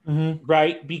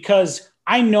 right? Because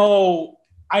I know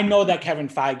that Kevin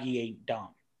Feige ain't dumb,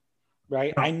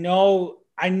 right? I know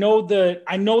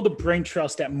the brain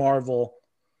trust at Marvel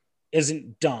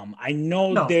isn't dumb. I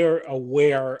know they're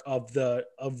aware of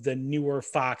the newer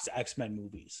Fox X-Men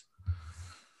movies,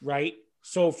 right?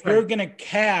 So if you're gonna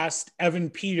cast Evan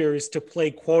Peters to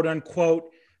play quote unquote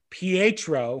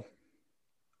Pietro,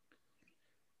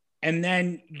 and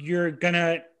then you're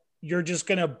just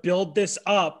gonna build this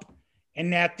up,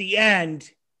 and at the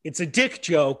end it's a dick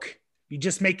joke. You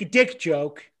just make a dick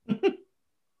joke.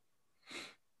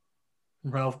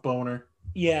 Ralph Boner.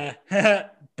 Yeah.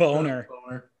 Boner.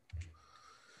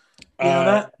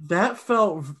 Yeah, that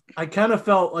felt. I kind of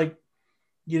felt like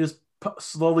you just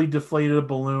slowly deflated a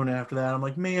balloon after that. I'm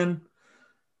like, man.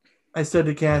 I said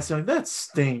to Cassie, like, that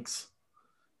stinks.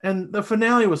 And the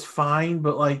finale was fine,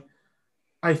 but like,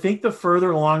 I think the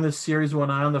further along this series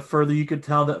went on, the further you could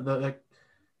tell that the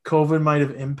COVID might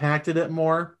have impacted it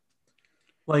more.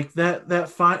 Like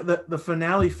the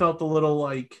finale felt a little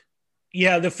like,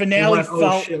 yeah, the finale felt,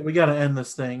 oh shit, we got to end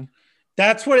this thing.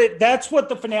 That's what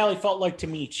the finale felt like to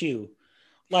me too.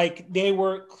 Like they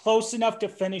were close enough to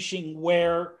finishing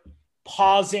where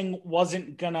pausing was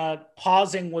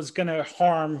gonna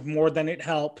harm more than it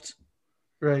helped.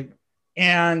 Right.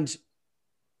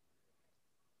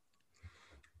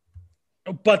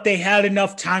 But they had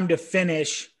enough time to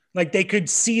finish. Like they could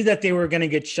see that they were going to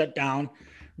get shut down,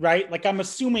 right? Like I'm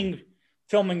assuming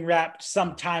filming wrapped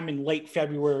sometime in late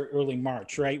February, early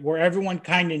March, right? Where everyone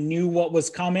kind of knew what was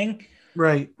coming.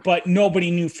 Right. But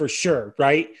nobody knew for sure,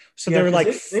 right? So they were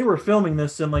like, they were filming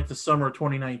this in like the summer of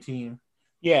 2019.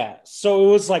 Yeah. So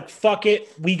it was like, fuck it.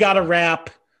 We got to wrap.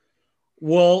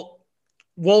 We'll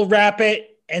wrap it.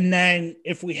 And then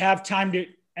if we have time to,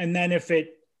 and then if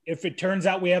it turns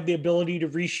out we have the ability to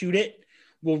reshoot it,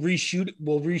 we'll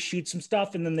reshoot some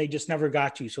stuff. And then they just never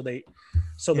got to. So they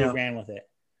ran with it.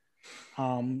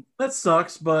 That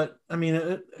sucks. But I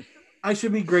mean, I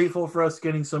should be grateful for us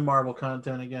getting some Marvel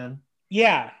content again.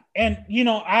 Yeah. And,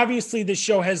 obviously this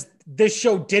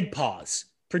show did pause.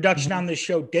 Production on this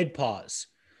show did pause.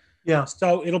 Yeah.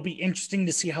 So it'll be interesting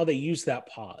to see how they use that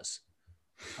pause.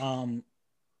 I'm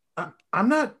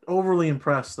not overly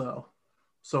impressed though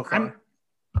so far.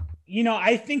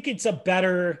 I think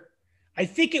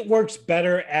it works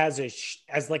better as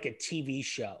like a TV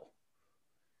show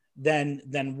than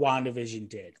WandaVision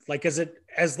did. Like as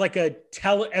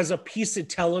a piece of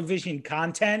television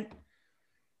content,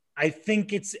 I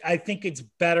think it's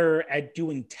better at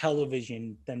doing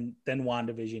television than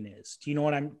WandaVision is. Do you know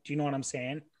what I'm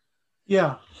saying?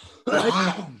 Yeah.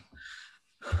 I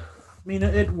mean,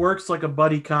 it works like a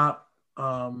buddy cop,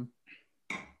 a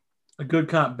good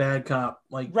cop, bad cop,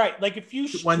 like right. Like if you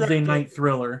Wednesday night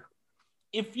thriller.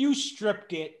 If you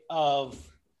stripped it of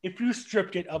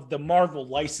the Marvel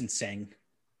licensing,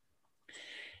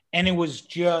 and it was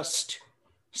just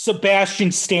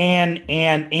Sebastian Stan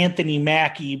and Anthony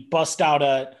Mackie bust out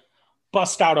a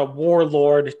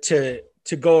warlord to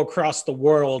go across the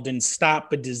world and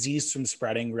stop a disease from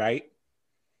spreading, right?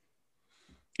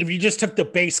 If you just took the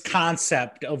base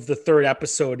concept of the third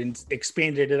episode and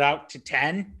expanded it out to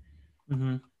 10,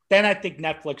 then I think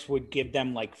Netflix would give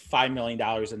them like $5 million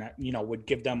and, would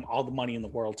give them all the money in the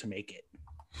world to make it.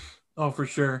 Oh, for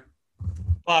sure.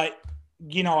 But,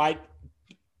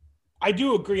 I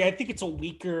do agree. I think it's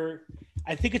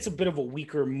a bit of a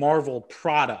weaker Marvel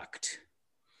product,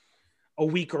 a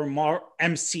weaker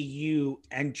MCU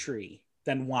entry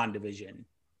than WandaVision.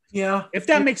 Yeah. If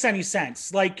that makes any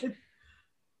sense. Like,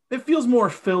 it feels more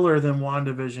filler than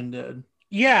WandaVision did.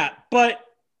 Yeah, but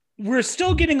we're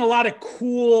still getting a lot of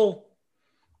cool.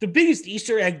 The biggest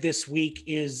Easter egg this week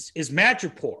is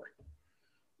Madripoor,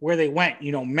 where they went.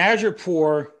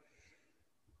 Madripoor,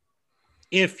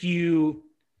 if you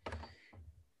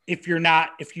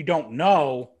don't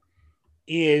know,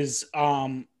 is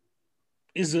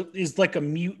like a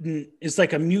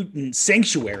mutant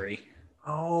sanctuary.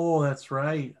 Oh, that's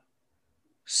right.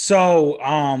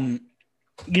 So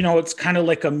it's kind of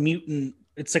like a mutant.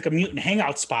 It's like a mutant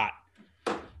hangout spot.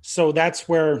 So that's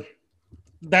where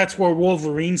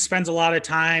Wolverine spends a lot of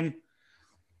time.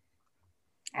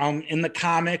 In the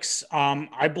comics,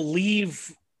 I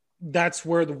believe that's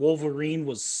where the Wolverine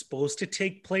was supposed to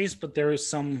take place, but there was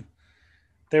some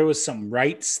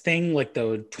rights thing, like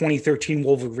the 2013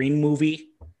 Wolverine movie.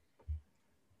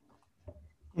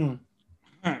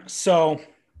 So,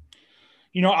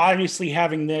 obviously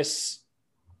having this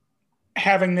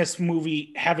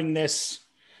movie,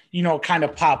 kind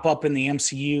of pop up in the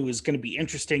MCU is going to be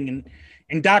interesting.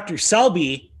 And Dr.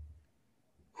 Selby,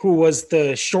 who was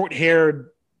the short-haired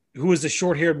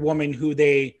woman who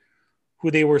they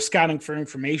were scouting for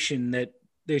information that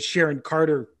Sharon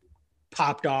Carter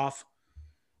popped off.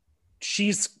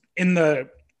 She's in the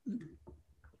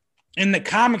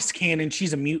comics canon,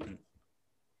 she's a mutant.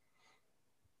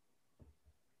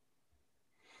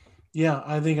 Yeah,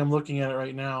 I think I'm looking at it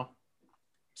right now.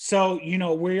 So,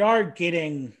 we are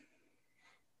getting,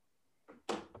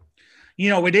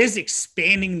 it is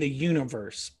expanding the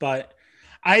universe, but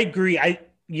I agree.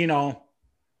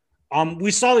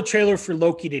 We saw the trailer for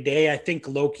Loki today. I think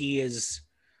Loki is,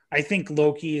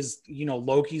 Loki's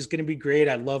going to be great.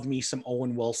 I love me some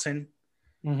Owen Wilson.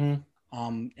 Mm-hmm.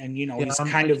 He's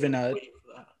kind of in a,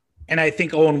 and I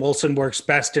think Owen Wilson works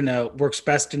best in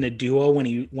a duo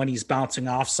when he's bouncing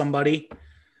off somebody.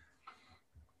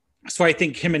 So I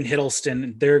think him and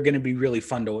Hiddleston, they're going to be really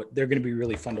fun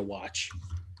to watch.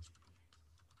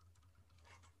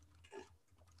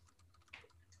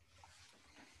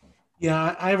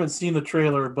 Yeah, I haven't seen the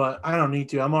trailer, but I don't need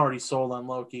to. I'm already sold on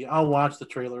Loki. I'll watch the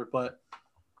trailer, but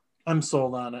I'm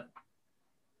sold on it.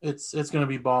 It's going to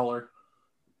be baller.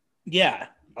 Yeah.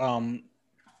 I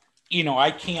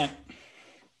can't,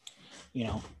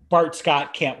 Bart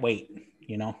Scott can't wait,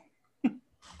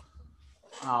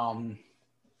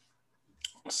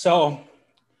 So,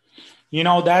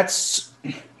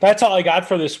 that's all I got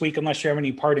for this week, unless you have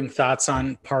any parting thoughts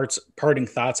on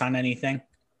anything.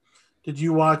 Did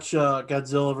you watch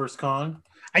Godzilla vs. Kong?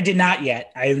 I did not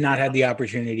yet. I have not had the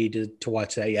opportunity to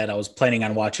watch that yet. I was planning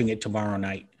on watching it tomorrow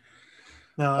night.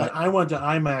 No, I went to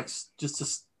IMAX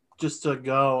just to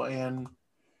go, and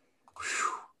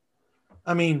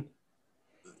I mean,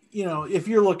 if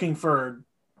you're looking for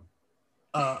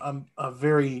a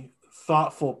very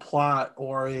thoughtful plot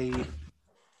or a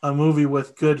movie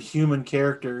with good human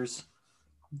characters,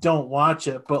 don't watch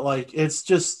it. But like, it's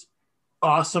just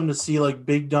awesome to see like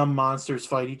big dumb monsters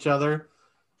fight each other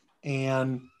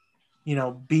and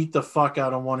beat the fuck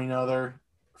out of one another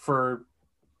for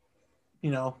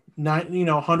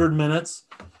 100 minutes,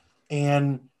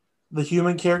 and the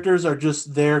human characters are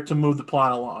just there to move the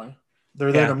plot along.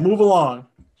 They're there to move along,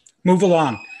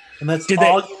 and that's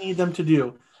all you need them to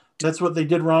do. That's what they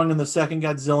did wrong in the second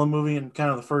Godzilla movie and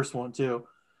kind of the first one too.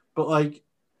 But like,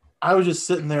 I was just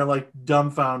sitting there like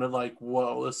dumbfounded, like,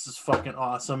 whoa, this is fucking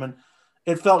awesome. And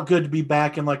it felt good to be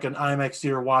back in like an IMAX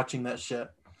theater watching that shit.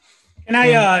 It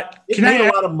made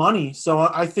a lot of money, so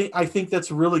I think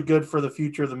that's really good for the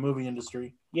future of the movie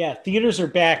industry. Yeah, theaters are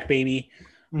back, baby.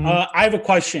 Mm-hmm. I have a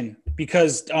question.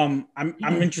 because I'm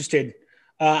interested.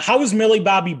 How was Millie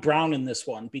Bobby Brown in this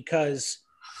one? Because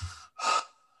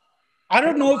I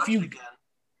don't know if you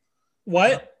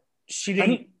what she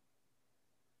didn't.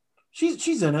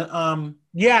 She's in it.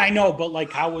 Yeah, I know, but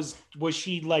like, how was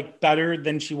she like better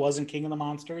than she was in King of the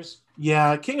Monsters?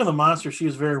 Yeah, King of the Monsters, she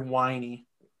was very whiny.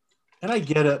 And I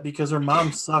get it because her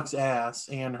mom sucks ass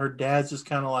and her dad's just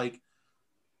kind of like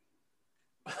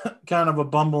kind of a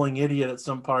bumbling idiot at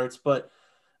some parts, but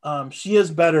she is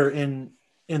better in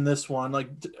this one. Like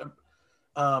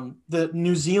the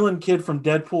New Zealand kid from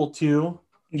Deadpool 2,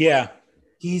 Yeah.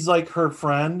 he's like her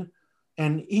friend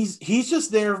and he's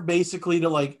just there basically to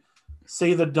like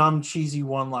say the dumb cheesy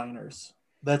one-liners.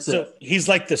 That's So it. he's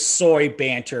like the soy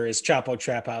banter is Chapo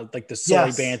Trap Out, like the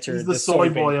soy banter. He's the soy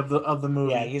boy of the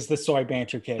movie. Yeah, he's the soy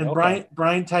banter kid. And Okay.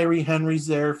 Brian Tyree Henry's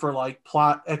there for like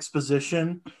plot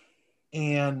exposition,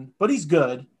 but he's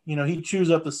good. You know, he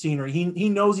chews up the scenery. He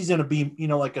knows he's in a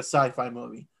like a sci-fi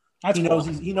movie. That's he cool.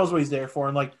 knows he knows what he's there for.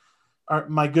 And like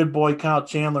my good boy Kyle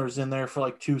Chandler's in there for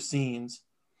like 2 scenes.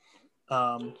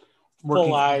 Full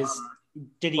eyes.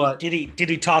 Did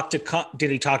he talk to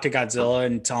Godzilla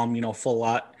and tell him, full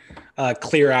lot,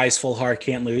 clear eyes, full heart,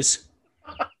 can't lose?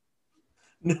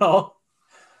 No,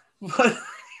 but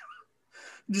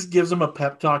just gives him a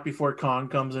pep talk before Kong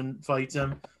comes and fights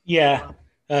him. Yeah.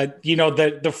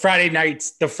 The Friday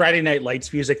Night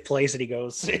Lights music plays and he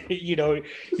goes,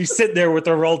 he's sitting there with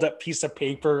a rolled up piece of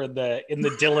paper in the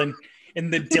Dylan in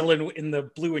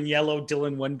the blue and yellow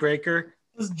Dylan windbreaker.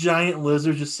 This giant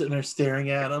lizard just sitting there staring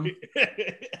at him.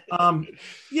 I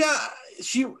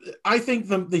think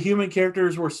the human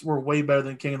characters were way better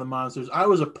than King of the Monsters. I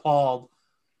was appalled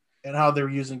at how they were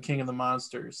using King of the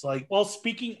Monsters. Like, well,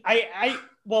 speaking,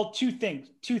 two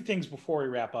things before we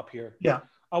wrap up here. Yeah.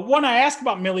 One, I asked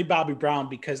about Millie Bobby Brown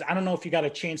because I don't know if you got a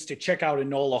chance to check out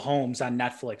Enola Holmes on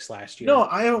Netflix last year. No,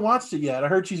 I haven't watched it yet. I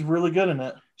heard she's really good in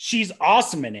it. She's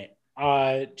awesome in it.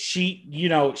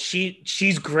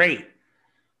 She's great.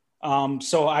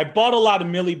 So I bought a lot of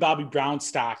Millie Bobby Brown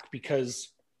stock because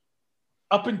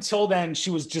up until then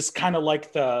she was just kind of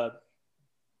like the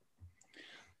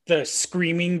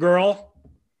screaming girl.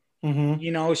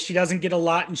 Mm-hmm. She doesn't get a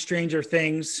lot in Stranger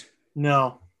Things.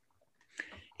 No.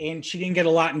 And she didn't get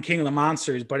a lot in King of the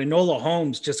Monsters, but Enola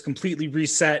Holmes just completely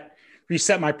reset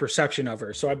my perception of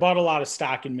her. So I bought a lot of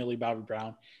stock in Millie Bobby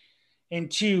Brown.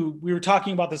 And 2, we were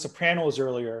talking about The Sopranos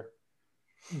earlier.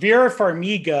 Vera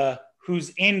Farmiga, who's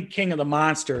in King of the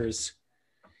Monsters,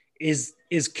 is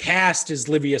cast as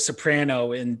Livia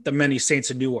Soprano in The Many Saints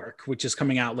of Newark, which is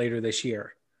coming out later this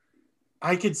year.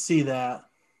 I could see that.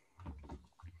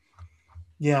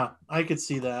 Yeah, I could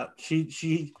see that.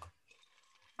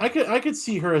 I could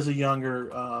see her as a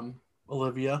younger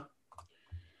Olivia.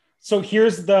 So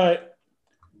here's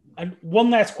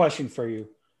one last question for you.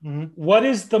 Mm-hmm. What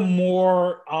is the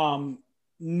more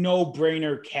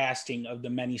no-brainer casting of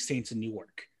The Many Saints of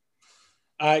Newark?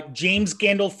 James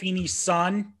Gandolfini's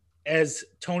son as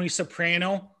Tony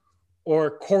Soprano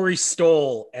or Corey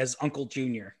Stoll as Uncle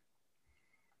Junior?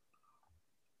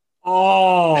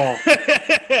 Oh,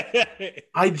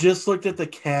 I just looked at the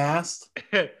cast.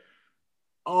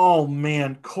 Oh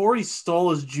man, Corey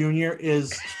Stoll as Junior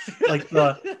is like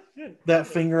that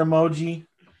finger emoji.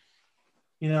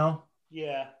 Yeah.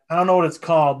 I don't know what it's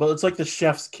called, but it's like the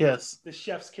chef's kiss. The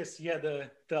chef's kiss, yeah.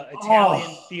 The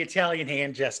Italian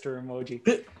hand gesture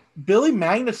emoji. Billy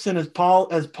Magnuson as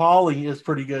Paulie is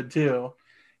pretty good too.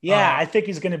 Yeah, I think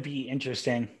he's going to be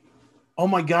interesting. Oh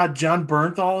my God, John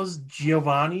Bernthal is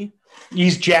Giovanni.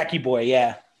 He's Jackie Boy,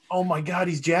 yeah. Oh my God,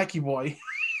 he's Jackie Boy.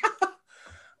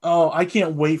 Oh, I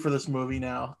can't wait for this movie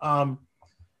now.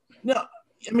 No,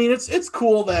 I mean it's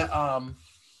cool that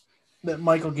that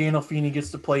Michael Gandolfini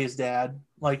gets to play his dad.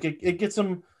 Like it gets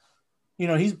him,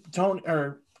 he's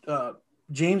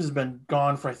James has been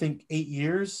gone for I think 8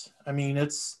 years. I mean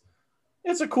it's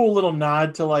a cool little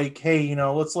nod to like, hey,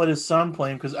 let's let his son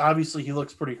play him because obviously he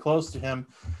looks pretty close to him,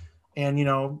 and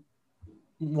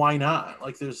why not?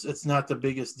 Like it's not the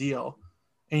biggest deal,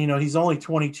 and he's only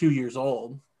 22 years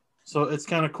old. So it's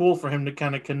kind of cool for him to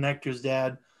kind of connect to his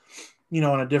dad,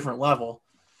 on a different level.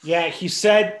 Yeah, he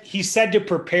said to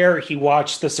prepare, he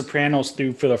watched The Sopranos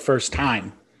through for the first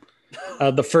time.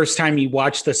 The first time he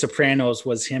watched The Sopranos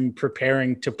was him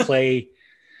preparing to play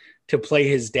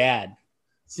his dad.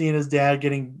 Seeing his dad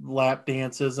getting lap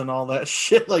dances and all that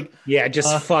shit, like yeah,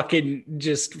 just fucking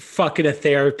a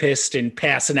therapist and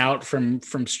passing out from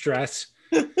stress.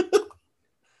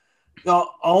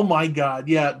 Oh my God,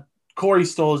 yeah. Corey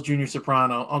Stoll as Junior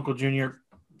Soprano, Uncle Junior.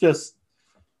 That's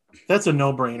a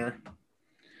no-brainer.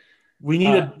 We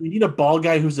need a bald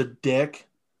guy who's a dick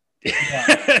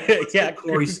Yeah,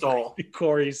 Corey Stoll.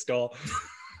 Corey Stoll.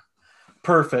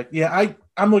 Perfect. Yeah,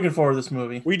 I'm looking forward to this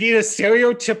movie. We need a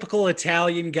stereotypical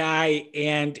Italian guy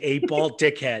and a bald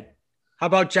dickhead. How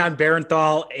about John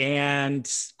Barenthal and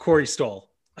Corey Stoll?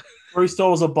 Corey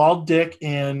Stoll was a bald dick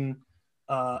in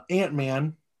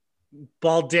Ant-Man.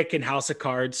 Bald dick in House of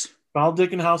Cards. Bald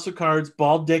dick in House of Cards.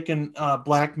 Bald dick in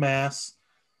Black Mass.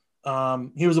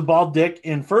 He was a bald dick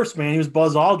in First Man. He was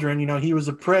Buzz Aldrin. You know, he was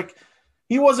a prick.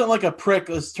 He wasn't like a prick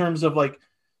in terms of like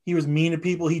he was mean to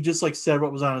people. He just like said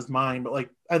what was on his mind. But like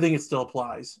I think it still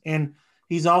applies. And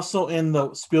he's also in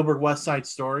the Spielberg West Side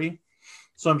Story.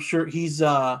 So I'm sure he's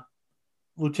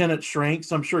Lieutenant Schrank.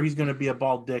 So I'm sure he's going to be a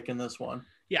bald dick in this one.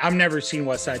 Yeah, I've never seen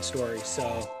West Side Story,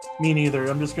 so me neither.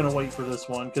 I'm just gonna wait for this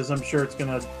one because I'm sure it's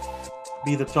gonna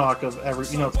be the talk of every.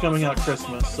 You know, it's coming out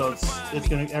Christmas, so it's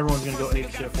gonna everyone's gonna go ape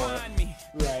shit for it.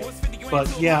 Right.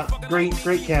 But yeah, great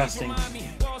casting.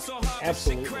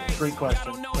 Absolutely. Great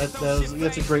question.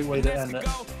 That's a great way to end it.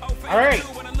 All right,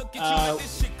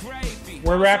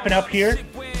 we're wrapping up here.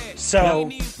 So,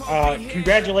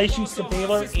 congratulations to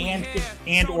Baylor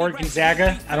and or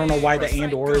Gonzaga. I don't know why the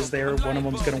and or is there. One of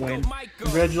them's going to win.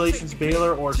 Congratulations,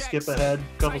 Baylor, or skip ahead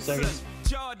a couple seconds.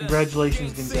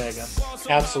 Congratulations, Gonzaga.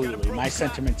 Absolutely. My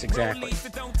sentiments exactly.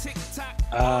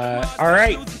 All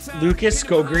right, Lucas,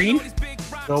 go green.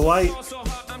 Go white.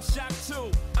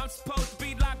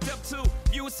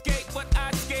 You escape, but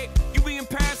I escape. You be in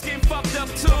Paris getting fucked up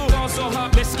too. Also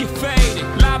hot, let's get faded.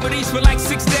 Liberties for like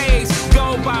 6 days.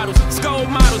 Gold bottles, gold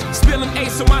models, spilling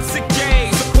ace on my sick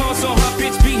days. Also hot,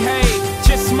 bitch, behave.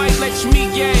 Just might let you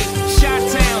meet, yay. Shot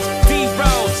towns,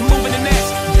 D-Roads, moving the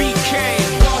next BK.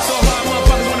 Also hot,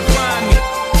 motherfuckers wanna find me.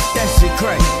 That shit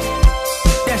crack.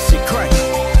 That shit crack.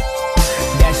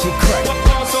 That shit crack.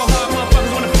 Also hot,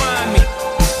 motherfuckers wanna find me.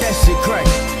 That shit crack.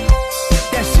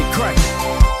 That shit crack.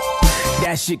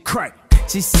 That shit crack.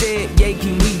 She said, yeah,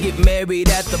 can we get married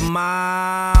at the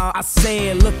mall? I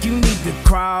said, look, you need to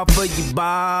crawl for your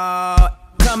ball.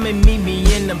 Come and meet me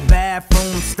in the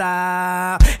bathroom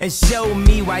style and show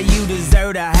me why you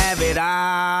deserve to have it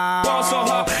all.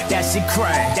 That shit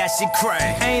crack, that shit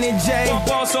crack. Ain't it, Jay?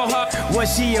 What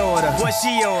she order? What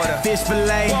she order? Fish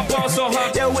fillet.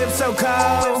 Your whip so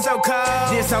cold, whip so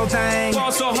cold. This whole thing.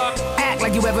 Act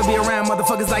like you ever be around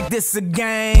motherfuckers like this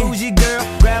again. Who's your girl?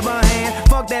 Grab her hand.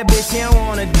 Fuck that bitch, she don't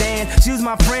wanna dance. She's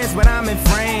my friends, but I'm in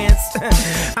France.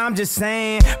 I'm just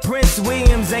saying, Prince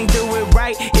Williams ain't do it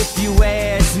right if you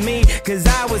ask me, cause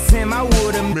I was him, I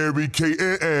would've married Kate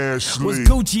and Ashley. Was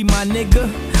Gucci my nigga?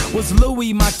 Was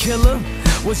Louis my killer?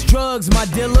 Was drugs my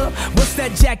dealer? What's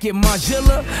that jacket,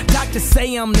 Margiela? Doctors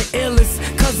say I'm the illest,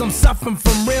 cause I'm suffering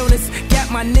from realness.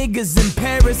 Got my niggas in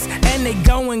Paris, and they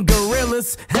going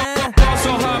gorillas. Huh?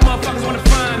 So hard, motherfuckers wanna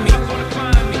find me.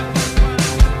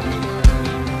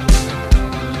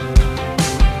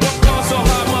 So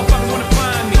hard, motherfuckers wanna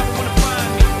find me.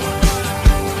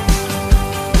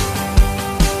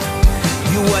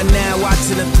 You are now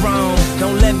watching the throne.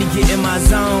 Don't let me get in my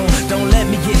zone. Don't let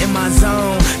me get in my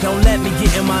zone. Don't let me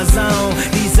get in my zone.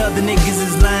 These other niggas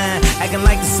is lying, acting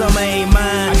like the summer ain't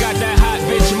mine. I got that hot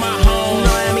bitch in my home. You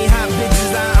know how many hot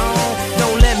bitches I own.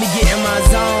 Don't let me get in my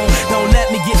zone. Don't let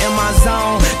me get in my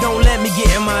zone. Don't let me get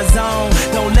in my zone.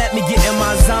 Don't let me get in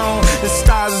my zone. The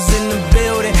stars is in the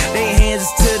building. They hands is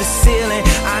to the ceiling.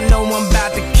 I know I'm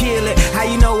about to kill it. How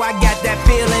you know I got that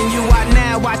feeling? You are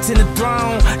now watching the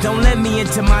throne. Don't let me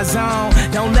into my zone.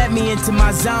 Don't let me into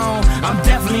my zone. I'm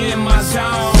definitely in my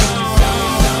zone.